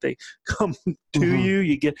 It's like they come to you.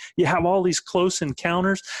 You have all these close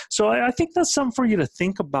encounters. So I think that's something for you to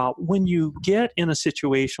think about when you get in a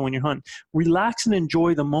situation when you're hunting. Relax and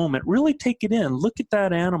enjoy the moment. Really take it in. Look at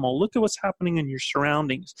that animal. Look at what's happening in your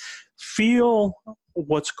surroundings. Feel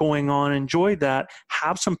what's going on, enjoy that,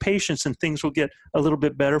 have some patience, and things will get a little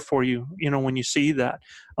bit better for you, when you see that.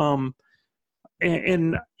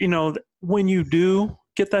 And when you do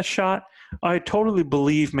get that shot, I totally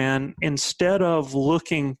believe, man, instead of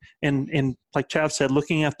looking and like Chav said,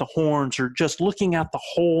 looking at the horns or just looking at the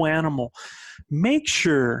whole animal, make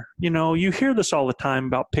sure, you hear this all the time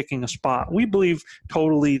about picking a spot. We believe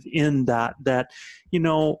totally in that,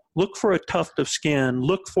 look for a tuft of skin,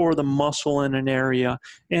 look for the muscle in an area,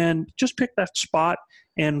 and just pick that spot,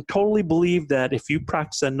 and totally believe that if you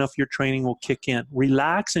practice enough, your training will kick in.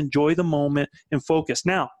 Relax, enjoy the moment, and focus.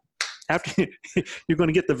 Now, after you're going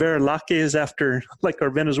to get the veralaques after, like our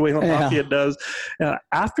Venezuelan mafia does.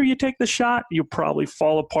 After you take the shot, you'll probably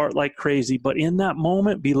fall apart like crazy. But in that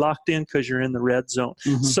moment, be locked in because you're in the red zone.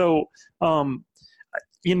 So,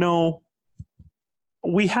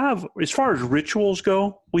 we have, as far as rituals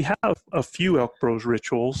go, we have a few Elk Bros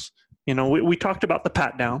rituals. We talked about the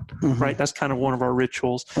pat down, right? That's kind of one of our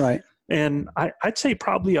rituals. Right. And I'd say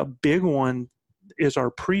probably a big one is our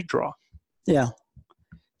pre-draw. Yeah.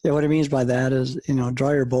 Yeah, what it means by that is, draw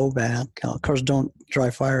your bow back. Of course, don't dry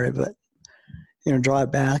fire it, but, draw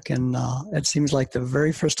it back. And it seems like the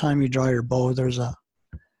very first time you draw your bow, there's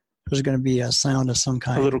going to be a sound of some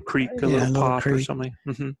kind. A little creak, a little pop or something.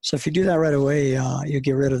 So if you do that right away, you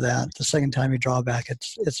get rid of that. The second time you draw back,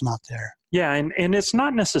 it's not there. Yeah, and it's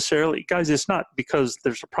not necessarily, guys, it's not because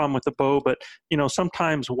there's a problem with the bow, but,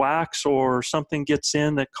 sometimes wax or something gets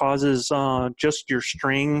in that causes just your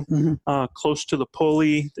string close to the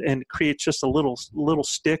pulley, and it creates just a little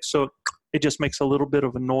stick, so it just makes a little bit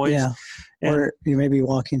of a noise. Yeah, or you may be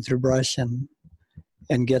walking through brush and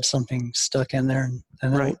get something stuck in there,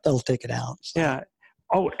 and they'll take it out. So. Yeah.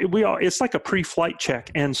 Oh, it's like a pre-flight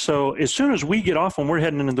check. And so as soon as we get off, when we're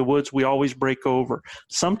heading into the woods, we always break over.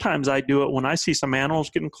 Sometimes I do it when I see some animals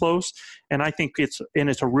getting close, and I think it's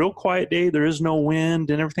a real quiet day. There is no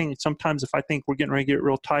wind and everything. Sometimes if I think we're getting ready to get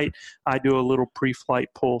real tight, I do a little pre-flight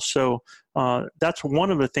pull. So that's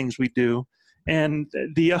one of the things we do. And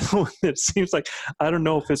the other one, it seems like, I don't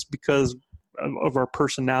know if it's because of our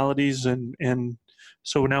personalities and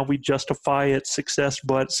so now we justify its success,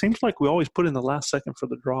 but it seems like we always put in the last second for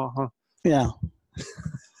the draw, huh? Yeah.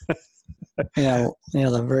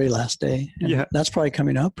 The very last day. And that's probably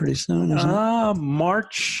coming up pretty soon, isn't it?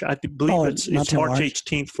 March, I believe it's March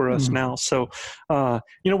 18th for us now. So,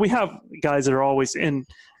 we have guys that are always in,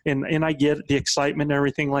 and I get the excitement and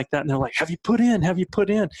everything like that. And they're like, have you put in?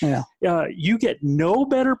 Yeah. You get no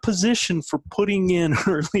better position for putting in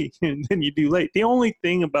early than you do late. The only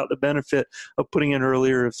thing about the benefit of putting in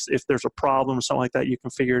earlier, if there's a problem or something like that, you can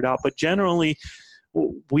figure it out. But generally,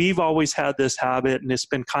 we've always had this habit, and it's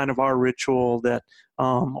been kind of our ritual that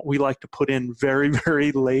we like to put in very,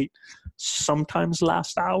 very late, sometimes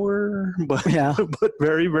last hour, but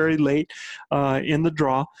very, very late in the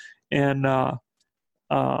draw. And,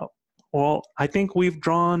 I think we've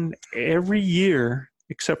drawn every year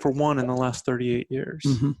except for one in the last 38 years.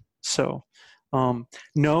 So,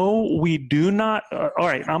 no, we do not. All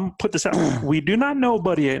right, I'm put this out. We do not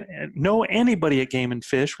know anybody at Game and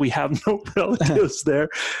Fish. We have no relatives there.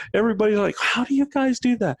 Everybody's like, how do you guys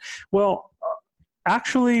do that? Well,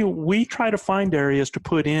 actually, we try to find areas to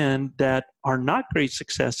put in that are not great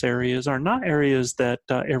success areas, are not areas that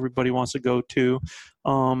everybody wants to go to,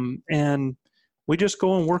 and we just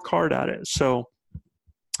go and work hard at it. So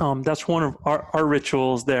that's one of our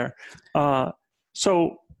rituals there.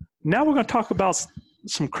 So now we're going to talk about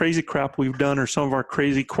some crazy crap we've done, or some of our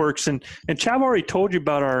crazy quirks. And Chav already told you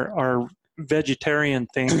about our vegetarian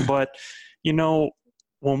thing, but,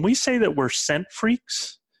 when we say that we're scent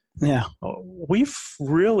freaks, we've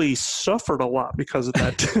really suffered a lot because of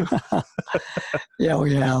that too. Yeah,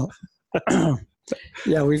 we have.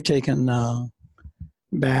 Yeah, we've taken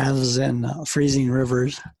baths in freezing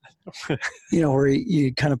rivers, where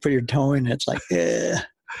you kind of put your toe in. It's like,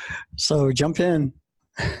 so jump in.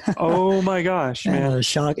 Oh my gosh, man. The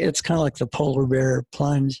shock, it's kind of like the polar bear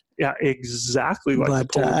plunge. Yeah, exactly. Like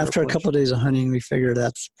but after a couple of days of hunting, we figured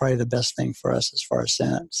that's probably the best thing for us as far as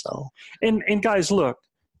scent. So, and guys, look,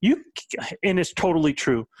 and it's totally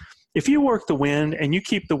true. If you work the wind and you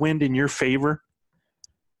keep the wind in your favor,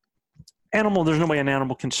 there's no way an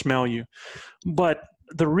animal can smell you. But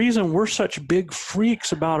the reason we're such big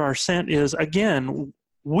freaks about our scent is, again,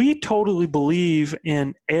 we totally believe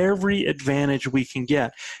in every advantage we can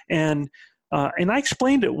get. And I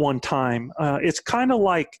explained it one time. It's kind of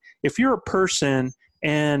like if you're a person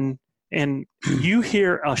and you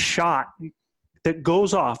hear a shot that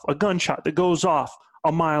goes off, a gunshot that goes off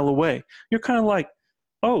a mile away, you're kind of like,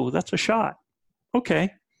 oh, that's a shot.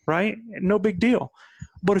 Okay, right? No big deal.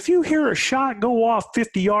 But if you hear a shot go off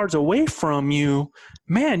 50 yards away from you,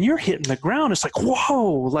 man, you're hitting the ground. It's like,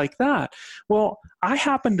 whoa, like that. Well, I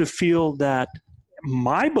happen to feel that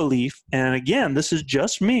my belief, and again, this is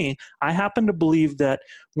just me, I happen to believe that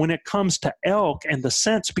when it comes to elk and the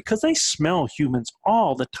scents, because they smell humans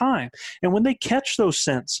all the time, and when they catch those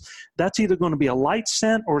scents, that's either going to be a light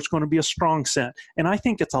scent or it's going to be a strong scent. And I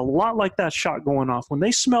think it's a lot like that shot going off. When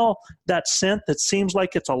they smell that scent that seems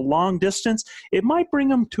like it's a long distance, it might bring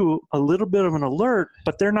them to a little bit of an alert,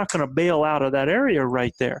 but they're not going to bail out of that area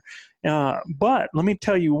right there. But let me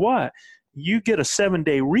tell you what, you get a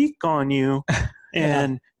 7-day reek on you,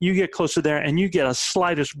 and you get closer there and you get a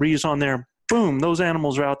slightest breeze on there, boom, those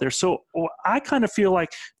animals are out there. So I kind of feel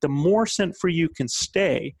like the more scent-free you can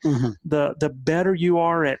stay, the better you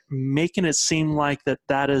are at making it seem like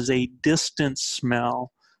that is a distant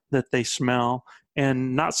smell that they smell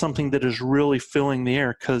and not something that is really filling the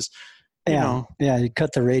air. Because, you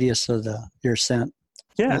cut the radius of your scent,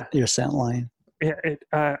 your scent line.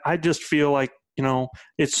 I just feel like,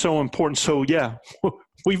 it's so important. So,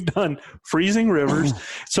 we've done freezing rivers.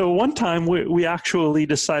 So one time we actually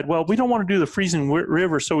decided, well, we don't want to do the freezing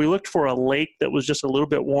river. So we looked for a lake that was just a little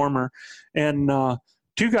bit warmer. And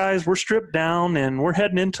two guys were stripped down and we're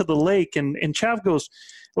heading into the lake. And Chav goes,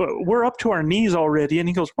 we're up to our knees already. And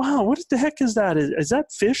he goes, wow, what the heck is that? Is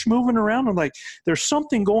that fish moving around? I'm like, there's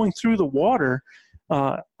something going through the water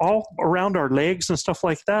all around our legs and stuff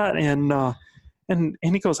like that. And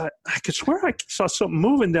he goes, I could swear I saw something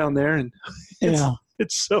moving down there. And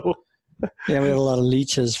it's so. Yeah, we had a lot of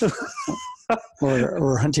leeches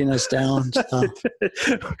were hunting us down. So.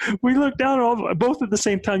 We looked down both at the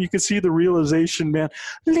same time. You could see the realization, man,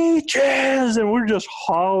 leeches, and we're just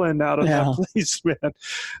hauling out of that place, man.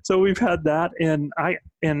 So we've had that, and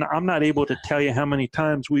I'm not able to tell you how many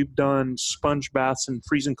times we've done sponge baths in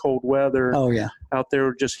freezing cold weather. Oh yeah, out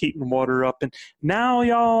there just heating water up, and now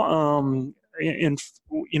y'all.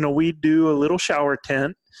 We do a little shower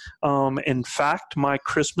tent. In fact, my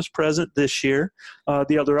Christmas present this year,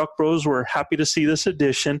 the other Elk Bros were happy to see this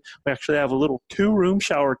addition. We actually have a little 2-room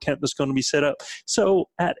shower tent that's going to be set up. So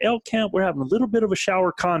at elk camp, we're having a little bit of a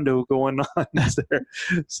shower condo going on there.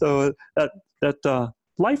 So that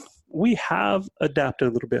life, we have adapted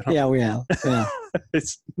a little bit. Huh? Yeah, we have. Yeah.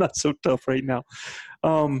 It's not so tough right now.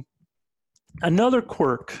 Another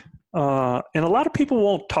quirk. And a lot of people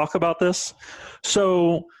won't talk about this.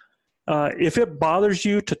 So if it bothers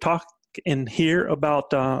you to talk and hear about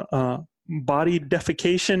body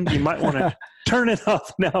defecation, you might want to turn it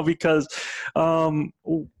off now because,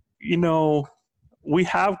 we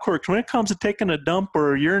have quirks. When it comes to taking a dump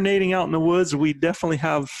or urinating out in the woods, we definitely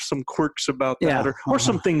have some quirks about that or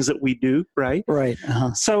some things that we do, right? Right.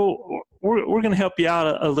 So we're going to help you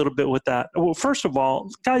out a little bit with that. Well, first of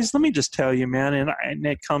all, guys, let me just tell you, man, and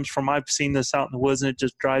it comes from, I've seen this out in the woods and it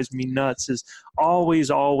just drives me nuts, is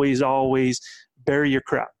always, always, always bury your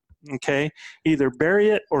crap. Okay. Either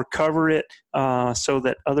bury it or cover it so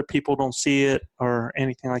that other people don't see it or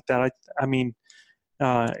anything like that. I mean,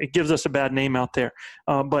 it gives us a bad name out there.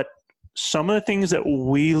 But some of the things that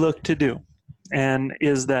we look to do and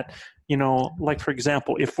is that, like for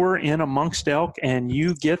example, if we're in amongst elk and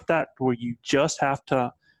you get that where you just have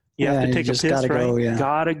to, have to take a piss, gotta right?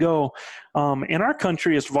 Gotta go. In our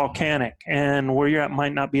country, it's volcanic, and where you're at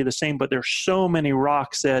might not be the same, but there's so many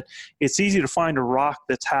rocks that it's easy to find a rock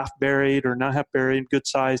that's half buried or not half buried, good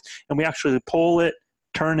size, and we actually pull it,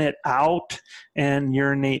 turn it out and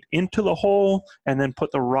urinate into the hole and then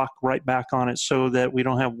put the rock right back on it so that we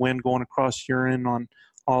don't have wind going across urine on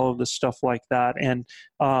all of the stuff like that. And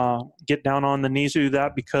get down on the knees to do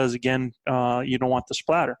that because, again, you don't want the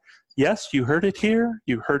splatter. Yes, you heard it here.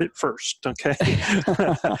 You heard it first, okay?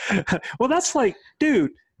 Well, that's like,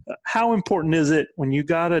 dude, how important is it when you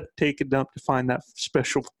got to take a dump to find that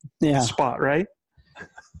special spot, right?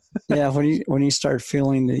 Yeah, when you start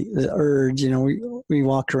feeling the urge, we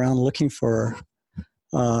walk around looking for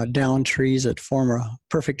down trees that form a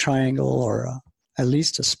perfect triangle or at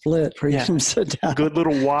least a split where you can sit down. Good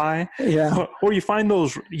little Y. Yeah. Or you find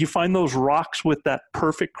those rocks with that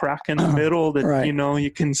perfect crack in the middle that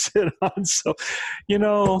you can sit on. So,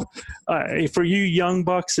 for you young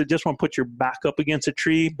bucks that just want to put your back up against a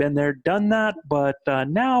tree, been there, done that. But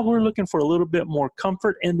now we're looking for a little bit more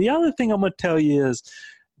comfort. And the other thing I'm going to tell you is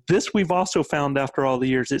this: we've also found after all the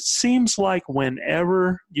years, it seems like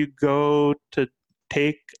whenever you go to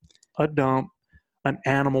take a dump, an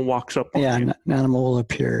animal walks up on you. An animal will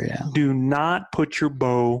appear, Do not put your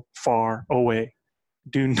bow far away.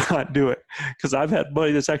 Do not do it. Because I've had a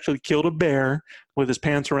buddy that's actually killed a bear with his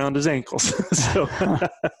pants around his ankles.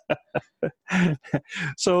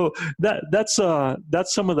 So that's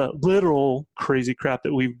some of the literal crazy crap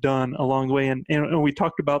that we've done along the way. And we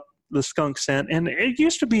talked about the skunk scent, and it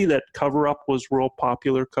used to be that cover up was real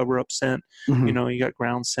popular. Cover up scent, you got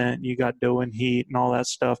ground scent, you got doe and heat and all that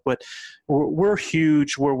stuff, but we're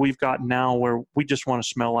huge where we've got now where we just want to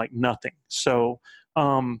smell like nothing. So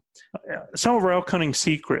some of our elk hunting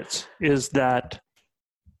secrets is that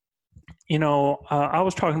I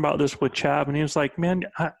was talking about this with Chab, and he was like, man,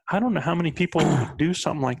 I don't know how many people do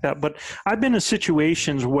something like that, but I've been in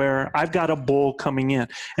situations where I've got a bull coming in.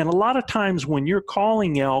 And a lot of times when you're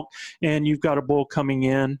calling elk and you've got a bull coming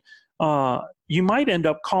in, you might end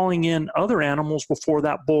up calling in other animals before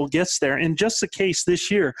that bull gets there. And just the case this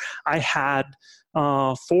year, I had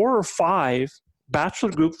 4 or 5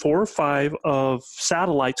 bachelor group, 4 or 5 of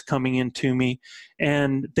satellites coming into me,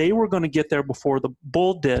 and they were going to get there before the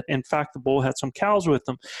bull did. In fact, the bull had some cows with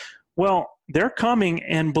them. Well, they're coming,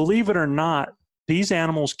 and believe it or not, these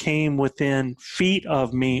animals came within feet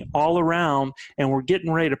of me all around and were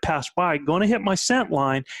getting ready to pass by, going to hit my scent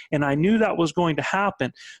line, and I knew that was going to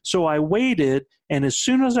happen. So I waited, and as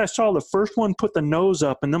soon as I saw the first one put the nose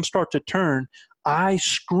up and them start to turn, I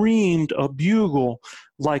screamed a bugle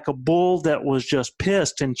like a bull that was just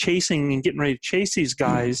pissed and chasing and getting ready to chase these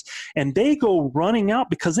guys. And they go running out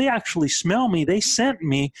because they actually smell me. They scent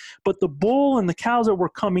me. But the bull and the cows that were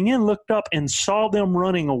coming in looked up and saw them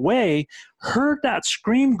running away, heard that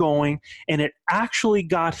scream going, and it actually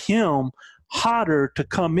got him hotter to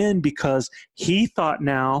come in because he thought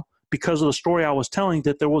now, because of the story I was telling,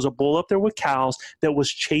 that there was a bull up there with cows that was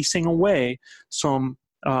chasing away some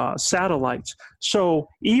satellites. So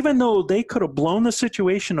even though they could have blown the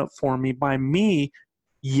situation up for me by me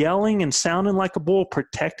yelling and sounding like a bull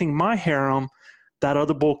protecting my harem, that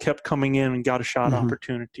other bull kept coming in and got a shot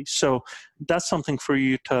opportunity. So that's something for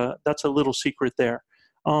you that's a little secret there.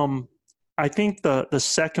 I think the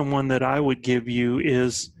second one that I would give you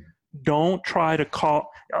is don't try to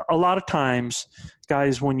call. A lot of times,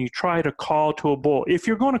 guys, when you try to call to a bull, if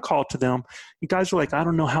you're going to call to them, you guys are like, I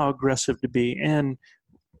don't know how aggressive to be. And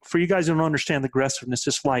for you guys who don't understand the aggressiveness,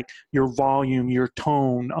 it's like your volume, your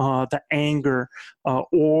tone, the anger,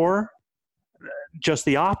 or just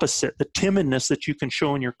the opposite, the timidness that you can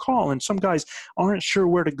show in your call. And some guys aren't sure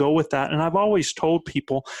where to go with that. And I've always told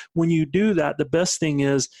people, when you do that, the best thing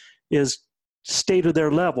is stay to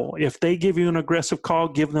their level. If they give you an aggressive call,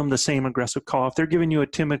 give them the same aggressive call. If they're giving you a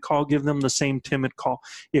timid call, give them the same timid call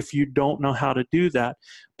if you don't know how to do that.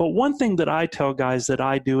 But one thing that I tell guys that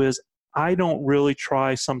I do is I don't really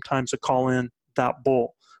try sometimes to call in that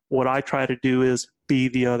bull. What I try to do is be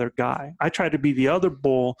the other guy. I try to be the other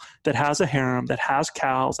bull that has a harem, that has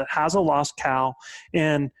cows, that has a lost cow,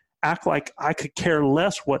 and act like I could care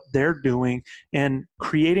less what they're doing and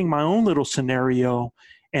creating my own little scenario.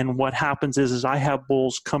 And what happens is I have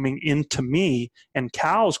bulls coming into me and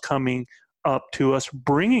cows coming up to us,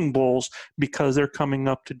 bringing bulls because they're coming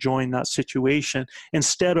up to join that situation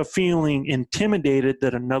instead of feeling intimidated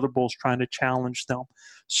that another bull's trying to challenge them.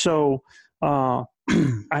 So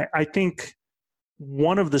I think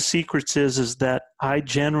one of the secrets is that I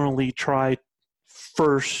generally try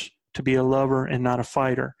first to be a lover and not a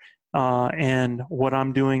fighter. And what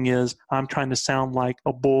I'm doing is I'm trying to sound like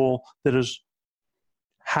a bull that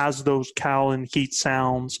has those cow and heat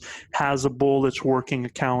sounds, has a bull that's working a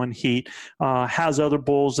cow and heat, has other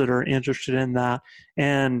bulls that are interested in that,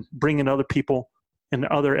 and bringing other people and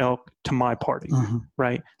other elk to my party,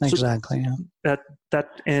 right? Exactly. So that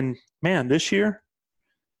and man, this year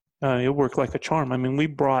it worked like a charm. I mean, we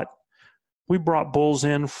brought bulls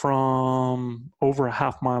in from over a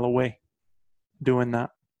half mile away doing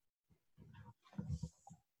that.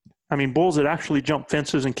 I mean, bulls that actually jumped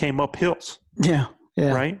fences and came up hills. Yeah.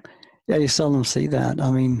 Right? Yeah, you seldom see that. I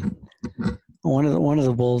mean, One of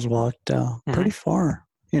the bulls walked pretty far.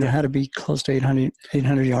 Had to be close to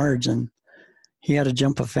 800 yards, and he had to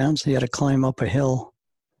jump a fence. He had to climb up a hill,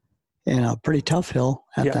 and a pretty tough hill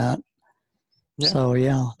at that. Yeah. So,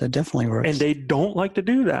 that definitely works. And they don't like to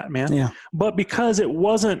do that, man. Yeah. But because it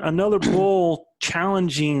wasn't another bull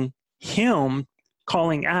challenging him,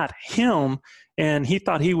 calling at him, and he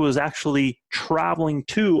thought he was actually traveling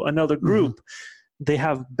to another group, they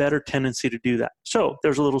have better tendency to do that. So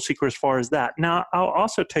there's a little secret as far as that. Now, I'll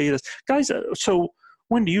also tell you this. Guys, so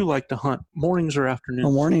when do you like to hunt? Mornings or afternoons?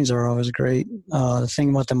 Well, mornings are always great. The thing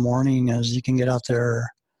about the morning is you can get out there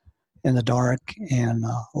in the dark and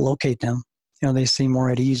locate them. They seem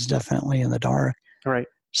more at ease definitely in the dark. Right.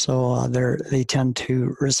 So they tend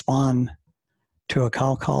to respond to a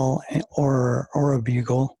cow call or a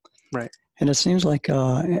bugle. Right. And it seems like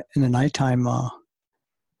in the nighttime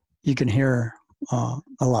you can hear a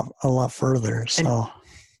lot further. So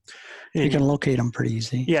you can locate them pretty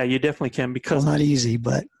easy. Yeah, you definitely can, because not easy,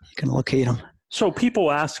 but you can locate them. So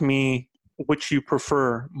people ask me which you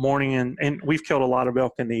prefer, morning and we've killed a lot of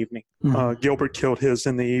elk in the evening. Gilbert killed his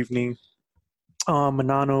in the evening.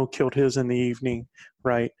 Manano killed his in the evening,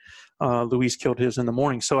 right? Luis killed his in the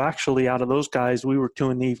morning. So actually, out of those guys, we were 2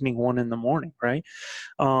 in the evening, 1 in the morning, right?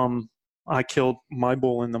 I killed my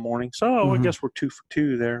bull in the morning. So I guess we're 2 for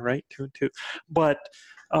 2 there, right? 2 and 2. But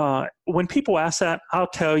when people ask that, I'll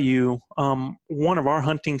tell you, one of our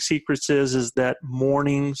hunting secrets is that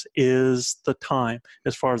mornings is the time,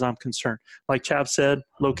 as far as I'm concerned. Like Chav said,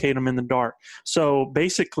 locate them in the dark. So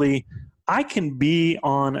basically, I can be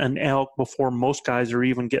on an elk before most guys are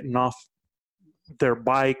even getting off their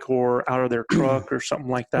bike or out of their truck or something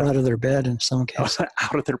like that. Or out of their bed in some cases.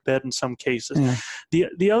 Out of their bed in some cases. Yeah.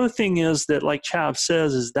 The other thing is that, like Chav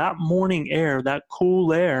says, is that morning air, that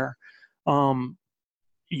cool air,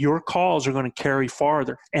 your calls are going to carry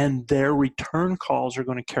farther, and their return calls are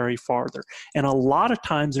going to carry farther. And a lot of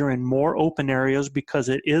times they're in more open areas because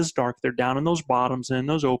it is dark. They're down in those bottoms and in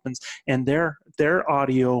those opens, and their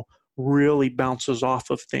audio really bounces off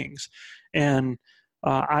of things. And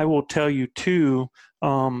I will tell you too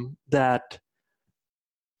that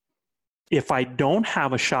if I don't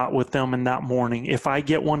have a shot with them in that morning, if I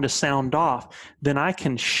get one to sound off, then I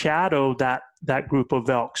can shadow that group of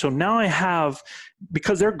elk. So now I have,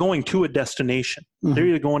 because they're going to a destination. They're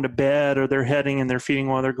either going to bed or they're heading and they're feeding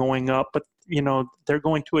while they're going up, but they're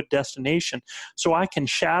going to a destination. So I can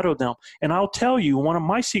shadow them. And I'll tell you, one of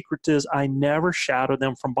my secrets is I never shadow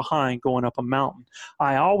them from behind going up a mountain.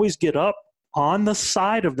 I always get up on the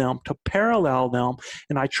side of them to parallel them,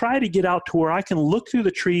 and I try to get out to where I can look through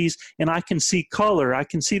the trees and I can see color. I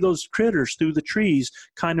can see those critters through the trees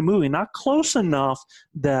kind of moving, not close enough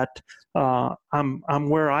that I'm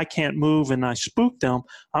where I can't move and I spook them.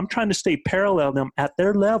 I'm trying to stay parallel them at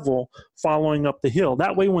their level, following up the hill.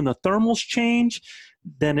 That way when the thermals change,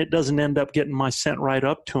 then it doesn't end up getting my scent right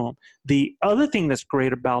up to them. The other thing that's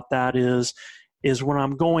great about that is when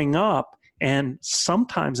I'm going up, and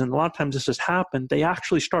sometimes, and a lot of times this has happened, they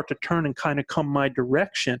actually start to turn and kind of come my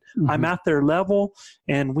direction. I'm at their level,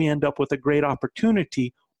 and we end up with a great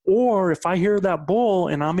opportunity. Or if I hear that bull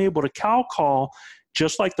and I'm able to cow call,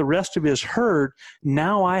 just like the rest of his herd,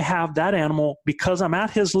 now I have that animal, because I'm at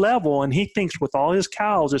his level, and he thinks with all his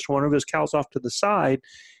cows, it's one of his cows off to the side.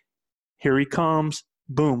 Here he comes.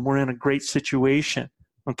 Boom, we're in a great situation.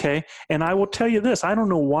 Okay. And I will tell you this, I don't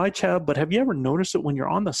know why, Chav, but have you ever noticed that when you're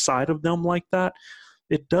on the side of them like that,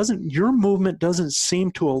 your movement doesn't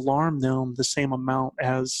seem to alarm them the same amount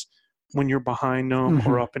as when you're behind them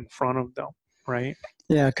or up in front of them, right?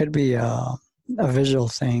 Yeah, it could be a visual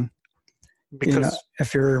thing. Because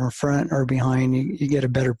if you're in front or behind, you get a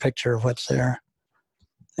better picture of what's there.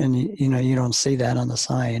 And you don't see that on the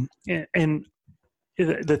side. And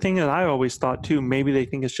the thing that I always thought too, maybe they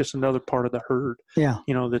think it's just another part of the herd,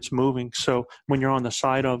 that's moving. So when you're on the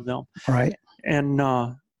side of them, right. And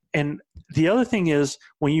the other thing is,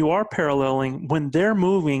 when you are paralleling, when they're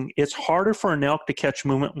moving, it's harder for an elk to catch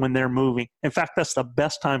movement when they're moving. In fact, that's the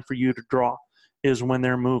best time for you to draw, is when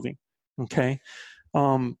they're moving. Okay.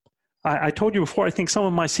 I told you before, I think some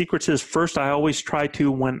of my secrets is, first, I always try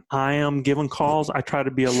to, when I am giving calls, I try to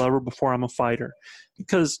be a lover before I'm a fighter,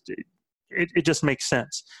 because it just makes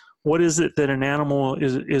sense. What is it that an animal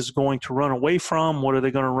is going to run away from? What are they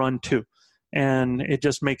going to run to? And it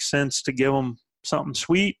just makes sense to give them something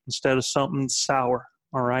sweet instead of something sour.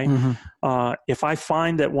 All right. If I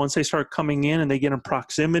find that once they start coming in and they get in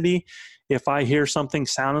proximity, if I hear something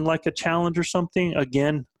sounding like a challenge or something,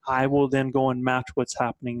 again, I will then go and match what's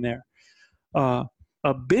happening there.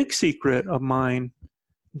 A big secret of mine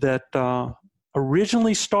that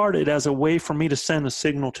originally started as a way for me to send a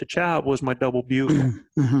signal to Chav was my double bugle.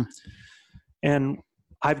 Mm-hmm. And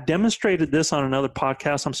I've demonstrated this on another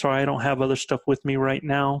podcast. I'm sorry, I don't have other stuff with me right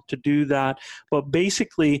now to do that. But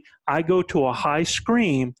basically, I go to a high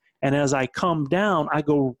scream, and as I come down, I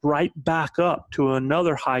go right back up to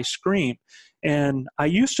another high scream. And I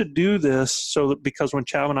used to do this so that because when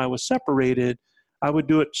Chav and I was separated, I would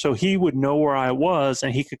do it so he would know where I was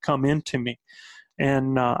and he could come into me.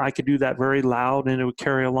 And I could do that very loud, and it would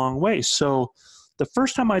carry a long way. So the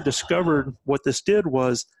first time I discovered what this did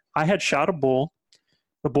was I had shot a bull.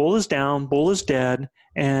 The bull is down, bull is dead,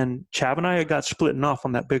 and Chav and I got splitting off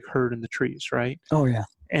on that big herd in the trees, right? Oh, yeah.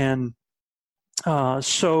 And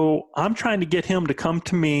so I'm trying to get him to come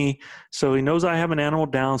to me so he knows I have an animal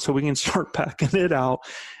down so we can start packing it out.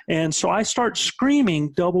 And so I start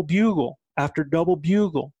screaming double bugle after double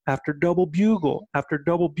bugle after double bugle after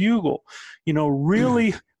double bugle,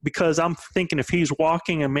 really because I'm thinking if he's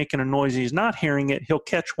walking and making a noise, he's not hearing it, he'll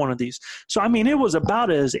catch one of these. So, I mean, it was about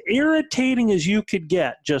as irritating as you could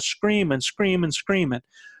get, just screaming.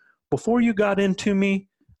 Before you got into me,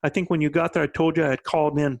 I think when you got there, I told you I had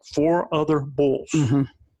called in 4 other bulls. Mm-hmm.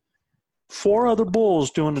 4 other bulls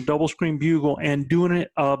doing a double scream bugle and doing it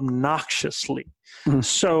obnoxiously. Mm-hmm.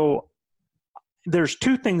 So there's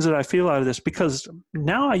 2 things that I feel out of this, because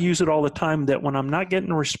now I use it all the time that when I'm not getting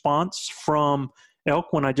a response from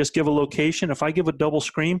elk, when I just give a location, if I give a double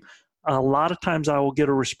scream, a lot of times I will get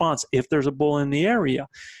a response if there's a bull in the area.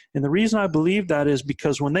 And the reason I believe that is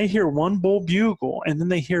because when they hear one bull bugle and then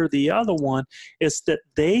they hear the other one, it's that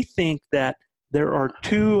they think that there are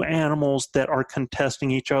 2 animals that are contesting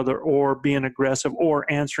each other or being aggressive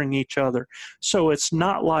or answering each other. So it's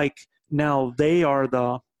not like now they are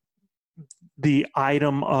the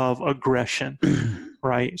item of aggression,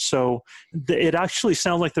 right? So it actually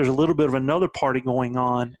sounds like there's a little bit of another party going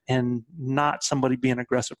on and not somebody being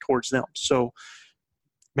aggressive towards them. So,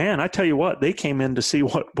 man, I tell you what, they came in to see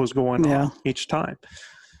what was going on each time.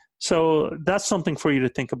 So that's something for you to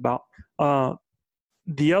think about.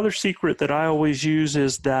 The other secret that I always use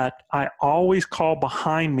is that I always call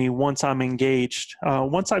behind me once I'm engaged.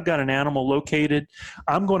 Once I've got an animal located,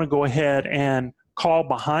 I'm going to go ahead and call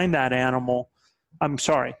behind that animal.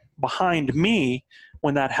 Behind me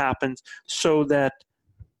when that happens, so that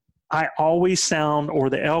I always sound,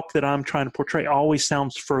 or the elk that I'm trying to portray always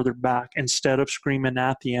sounds further back instead of screaming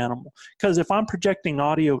at the animal. Because if I'm projecting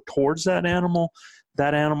audio towards that animal,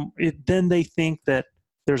 then they think that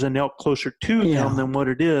there's an elk closer to them than what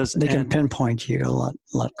it is. They can pinpoint you a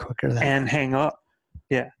lot quicker than and hang up.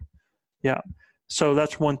 Yeah. So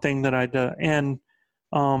that's one thing that I do. And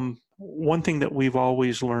one thing that we've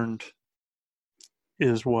always learned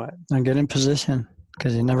is what? And get in position,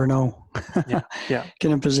 because you never know. Yeah. Get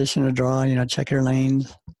in position to draw, check your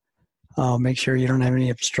lanes. Make sure you don't have any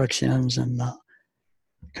obstructions. And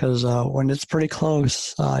because when it's pretty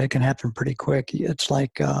close, it can happen pretty quick. It's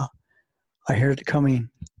like I hear it coming,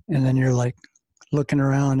 and then you're like looking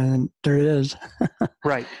around, and there it is.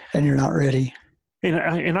 Right. And you're not ready.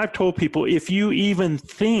 And I've told people, if you even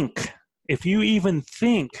think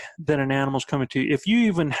that an animal's coming to you, if you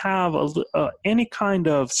even have any kind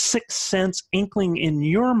of sixth sense inkling in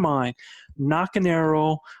your mind, knock an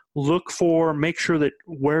arrow, make sure that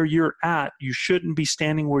where you're at, you shouldn't be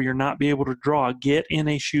standing where you're not be able to draw. Get in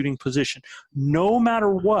a shooting position. No matter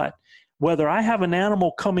what, whether I have an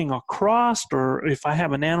animal coming across or if I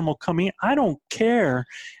have an animal coming in, I don't care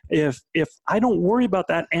if I don't worry about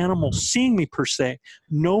that animal seeing me per se.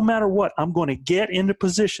 No matter what, I'm going to get into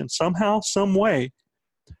position somehow, some way,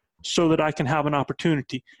 so that I can have an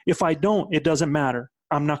opportunity. If I don't, it doesn't matter.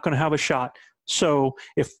 I'm not going to have a shot. So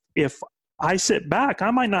if I sit back,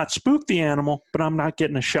 I might not spook the animal, but I'm not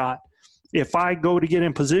getting a shot. If I go to get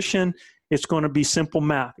in position, it's going to be simple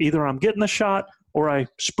math. Either I'm getting a shot or I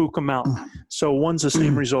spook them out. So one's the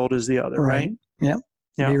same result as the other, right? Yep.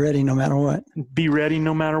 Be ready no matter what. Be ready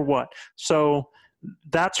no matter what. So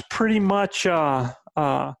that's pretty much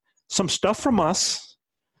some stuff from us.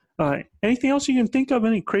 Anything else you can think of?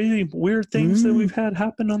 Any crazy, weird things that we've had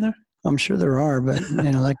happen on there? I'm sure there are, but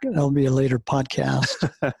that'll be a later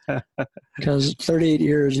podcast. Because 38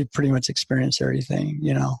 years, you pretty much experienced everything,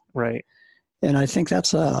 Right. And I think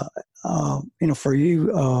that's for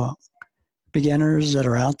you beginners that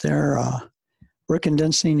are out there, we're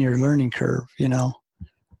condensing your learning curve. We had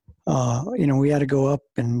to go up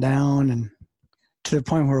and down and to the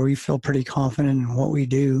point where we feel pretty confident in what we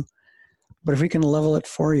do. But if we can level it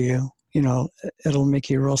for you, it'll make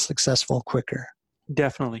you real successful quicker.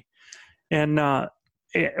 Definitely. And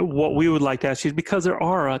what we would like to ask you is, because there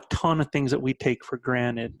are a ton of things that we take for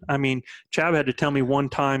granted. I mean, Chab had to tell me one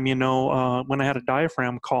time, when I had a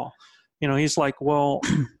diaphragm call, he's like, well,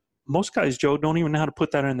 most guys, Joe, don't even know how to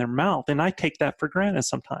put that in their mouth. And I take that for granted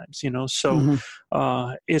sometimes, so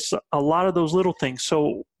it's a lot of those little things.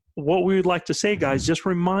 So what we would like to say, guys, just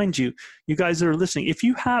remind you guys that are listening, if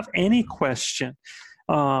you have any question,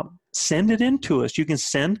 send it in to us. You can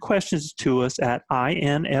send questions to us at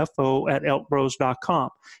info@elkbros.com.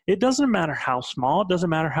 It doesn't matter how small. It doesn't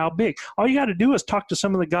matter how big. All you got to do is talk to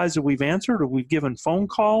some of the guys that we've answered or we've given phone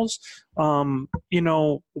calls.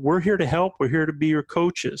 We're here to help. We're here to be your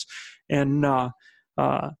coaches. And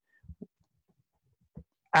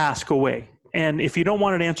ask away. And if you don't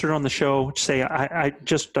want it answered on the show, say, I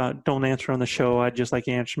just don't answer on the show. I'd just like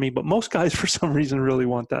you to answer me. But most guys, for some reason, really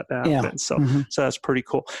want that to happen. Yeah. So that's pretty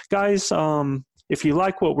cool. Guys, if you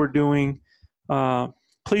like what we're doing,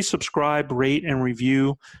 please subscribe, rate, and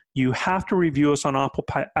review. You have to review us on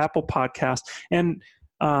Apple Podcasts. And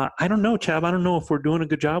I don't know, Chab. I don't know if we're doing a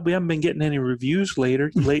good job. We haven't been getting any reviews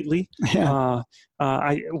lately. Yeah.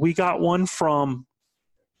 We got one from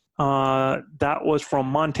that was from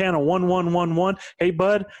Montana 1111. Hey,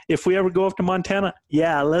 bud, if we ever go up to Montana,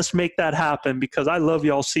 let's make that happen, because I love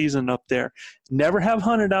y'all season up there. Never have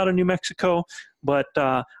hunted out of New Mexico, but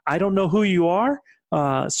I don't know who you are.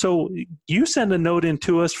 So you send a note in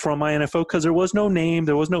to us from INFO, because there was no name,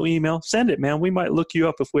 there was no email. Send it, man. We might look you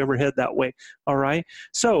up if we ever head that way. All right.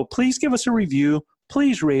 So please give us a review.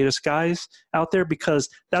 Please rate us, guys, out there, because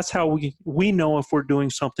that's how we know if we're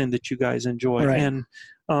doing something that you guys enjoy. Right. And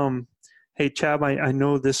hey, Chab, I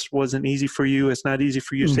know this wasn't easy for you. It's not easy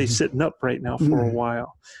for you to stay sitting up right now for a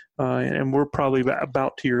while. And we're probably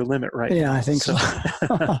about to your limit right now. Yeah, I think so.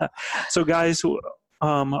 So, guys,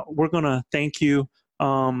 we're going to thank you.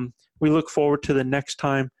 We look forward to the next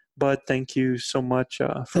time. Bud, thank you so much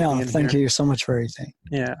for being here. Thank you so much for everything.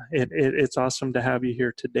 Yeah, it's awesome to have you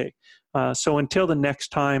here today. So until the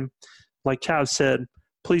next time, like Chab said,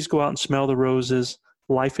 please go out and smell the roses.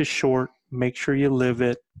 Life is short. Make sure you live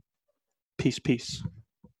it. Peace, peace.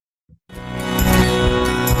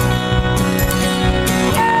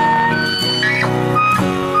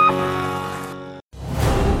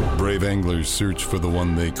 Brave anglers search for the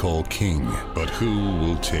one they call king, but who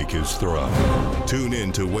will take his throne? Tune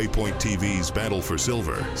in to Waypoint TV's Battle for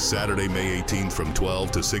Silver, Saturday, May 18th from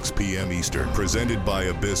 12 to 6 p.m. Eastern. Presented by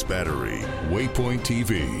Abyss Battery. Waypoint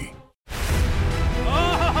TV.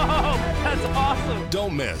 That's awesome.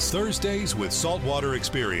 Don't miss Thursdays with Saltwater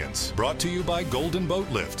Experience. Brought to you by Golden Boat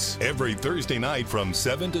Lifts. Every Thursday night from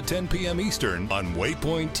 7 to 10 p.m. Eastern on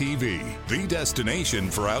Waypoint TV. The destination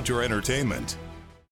for outdoor entertainment.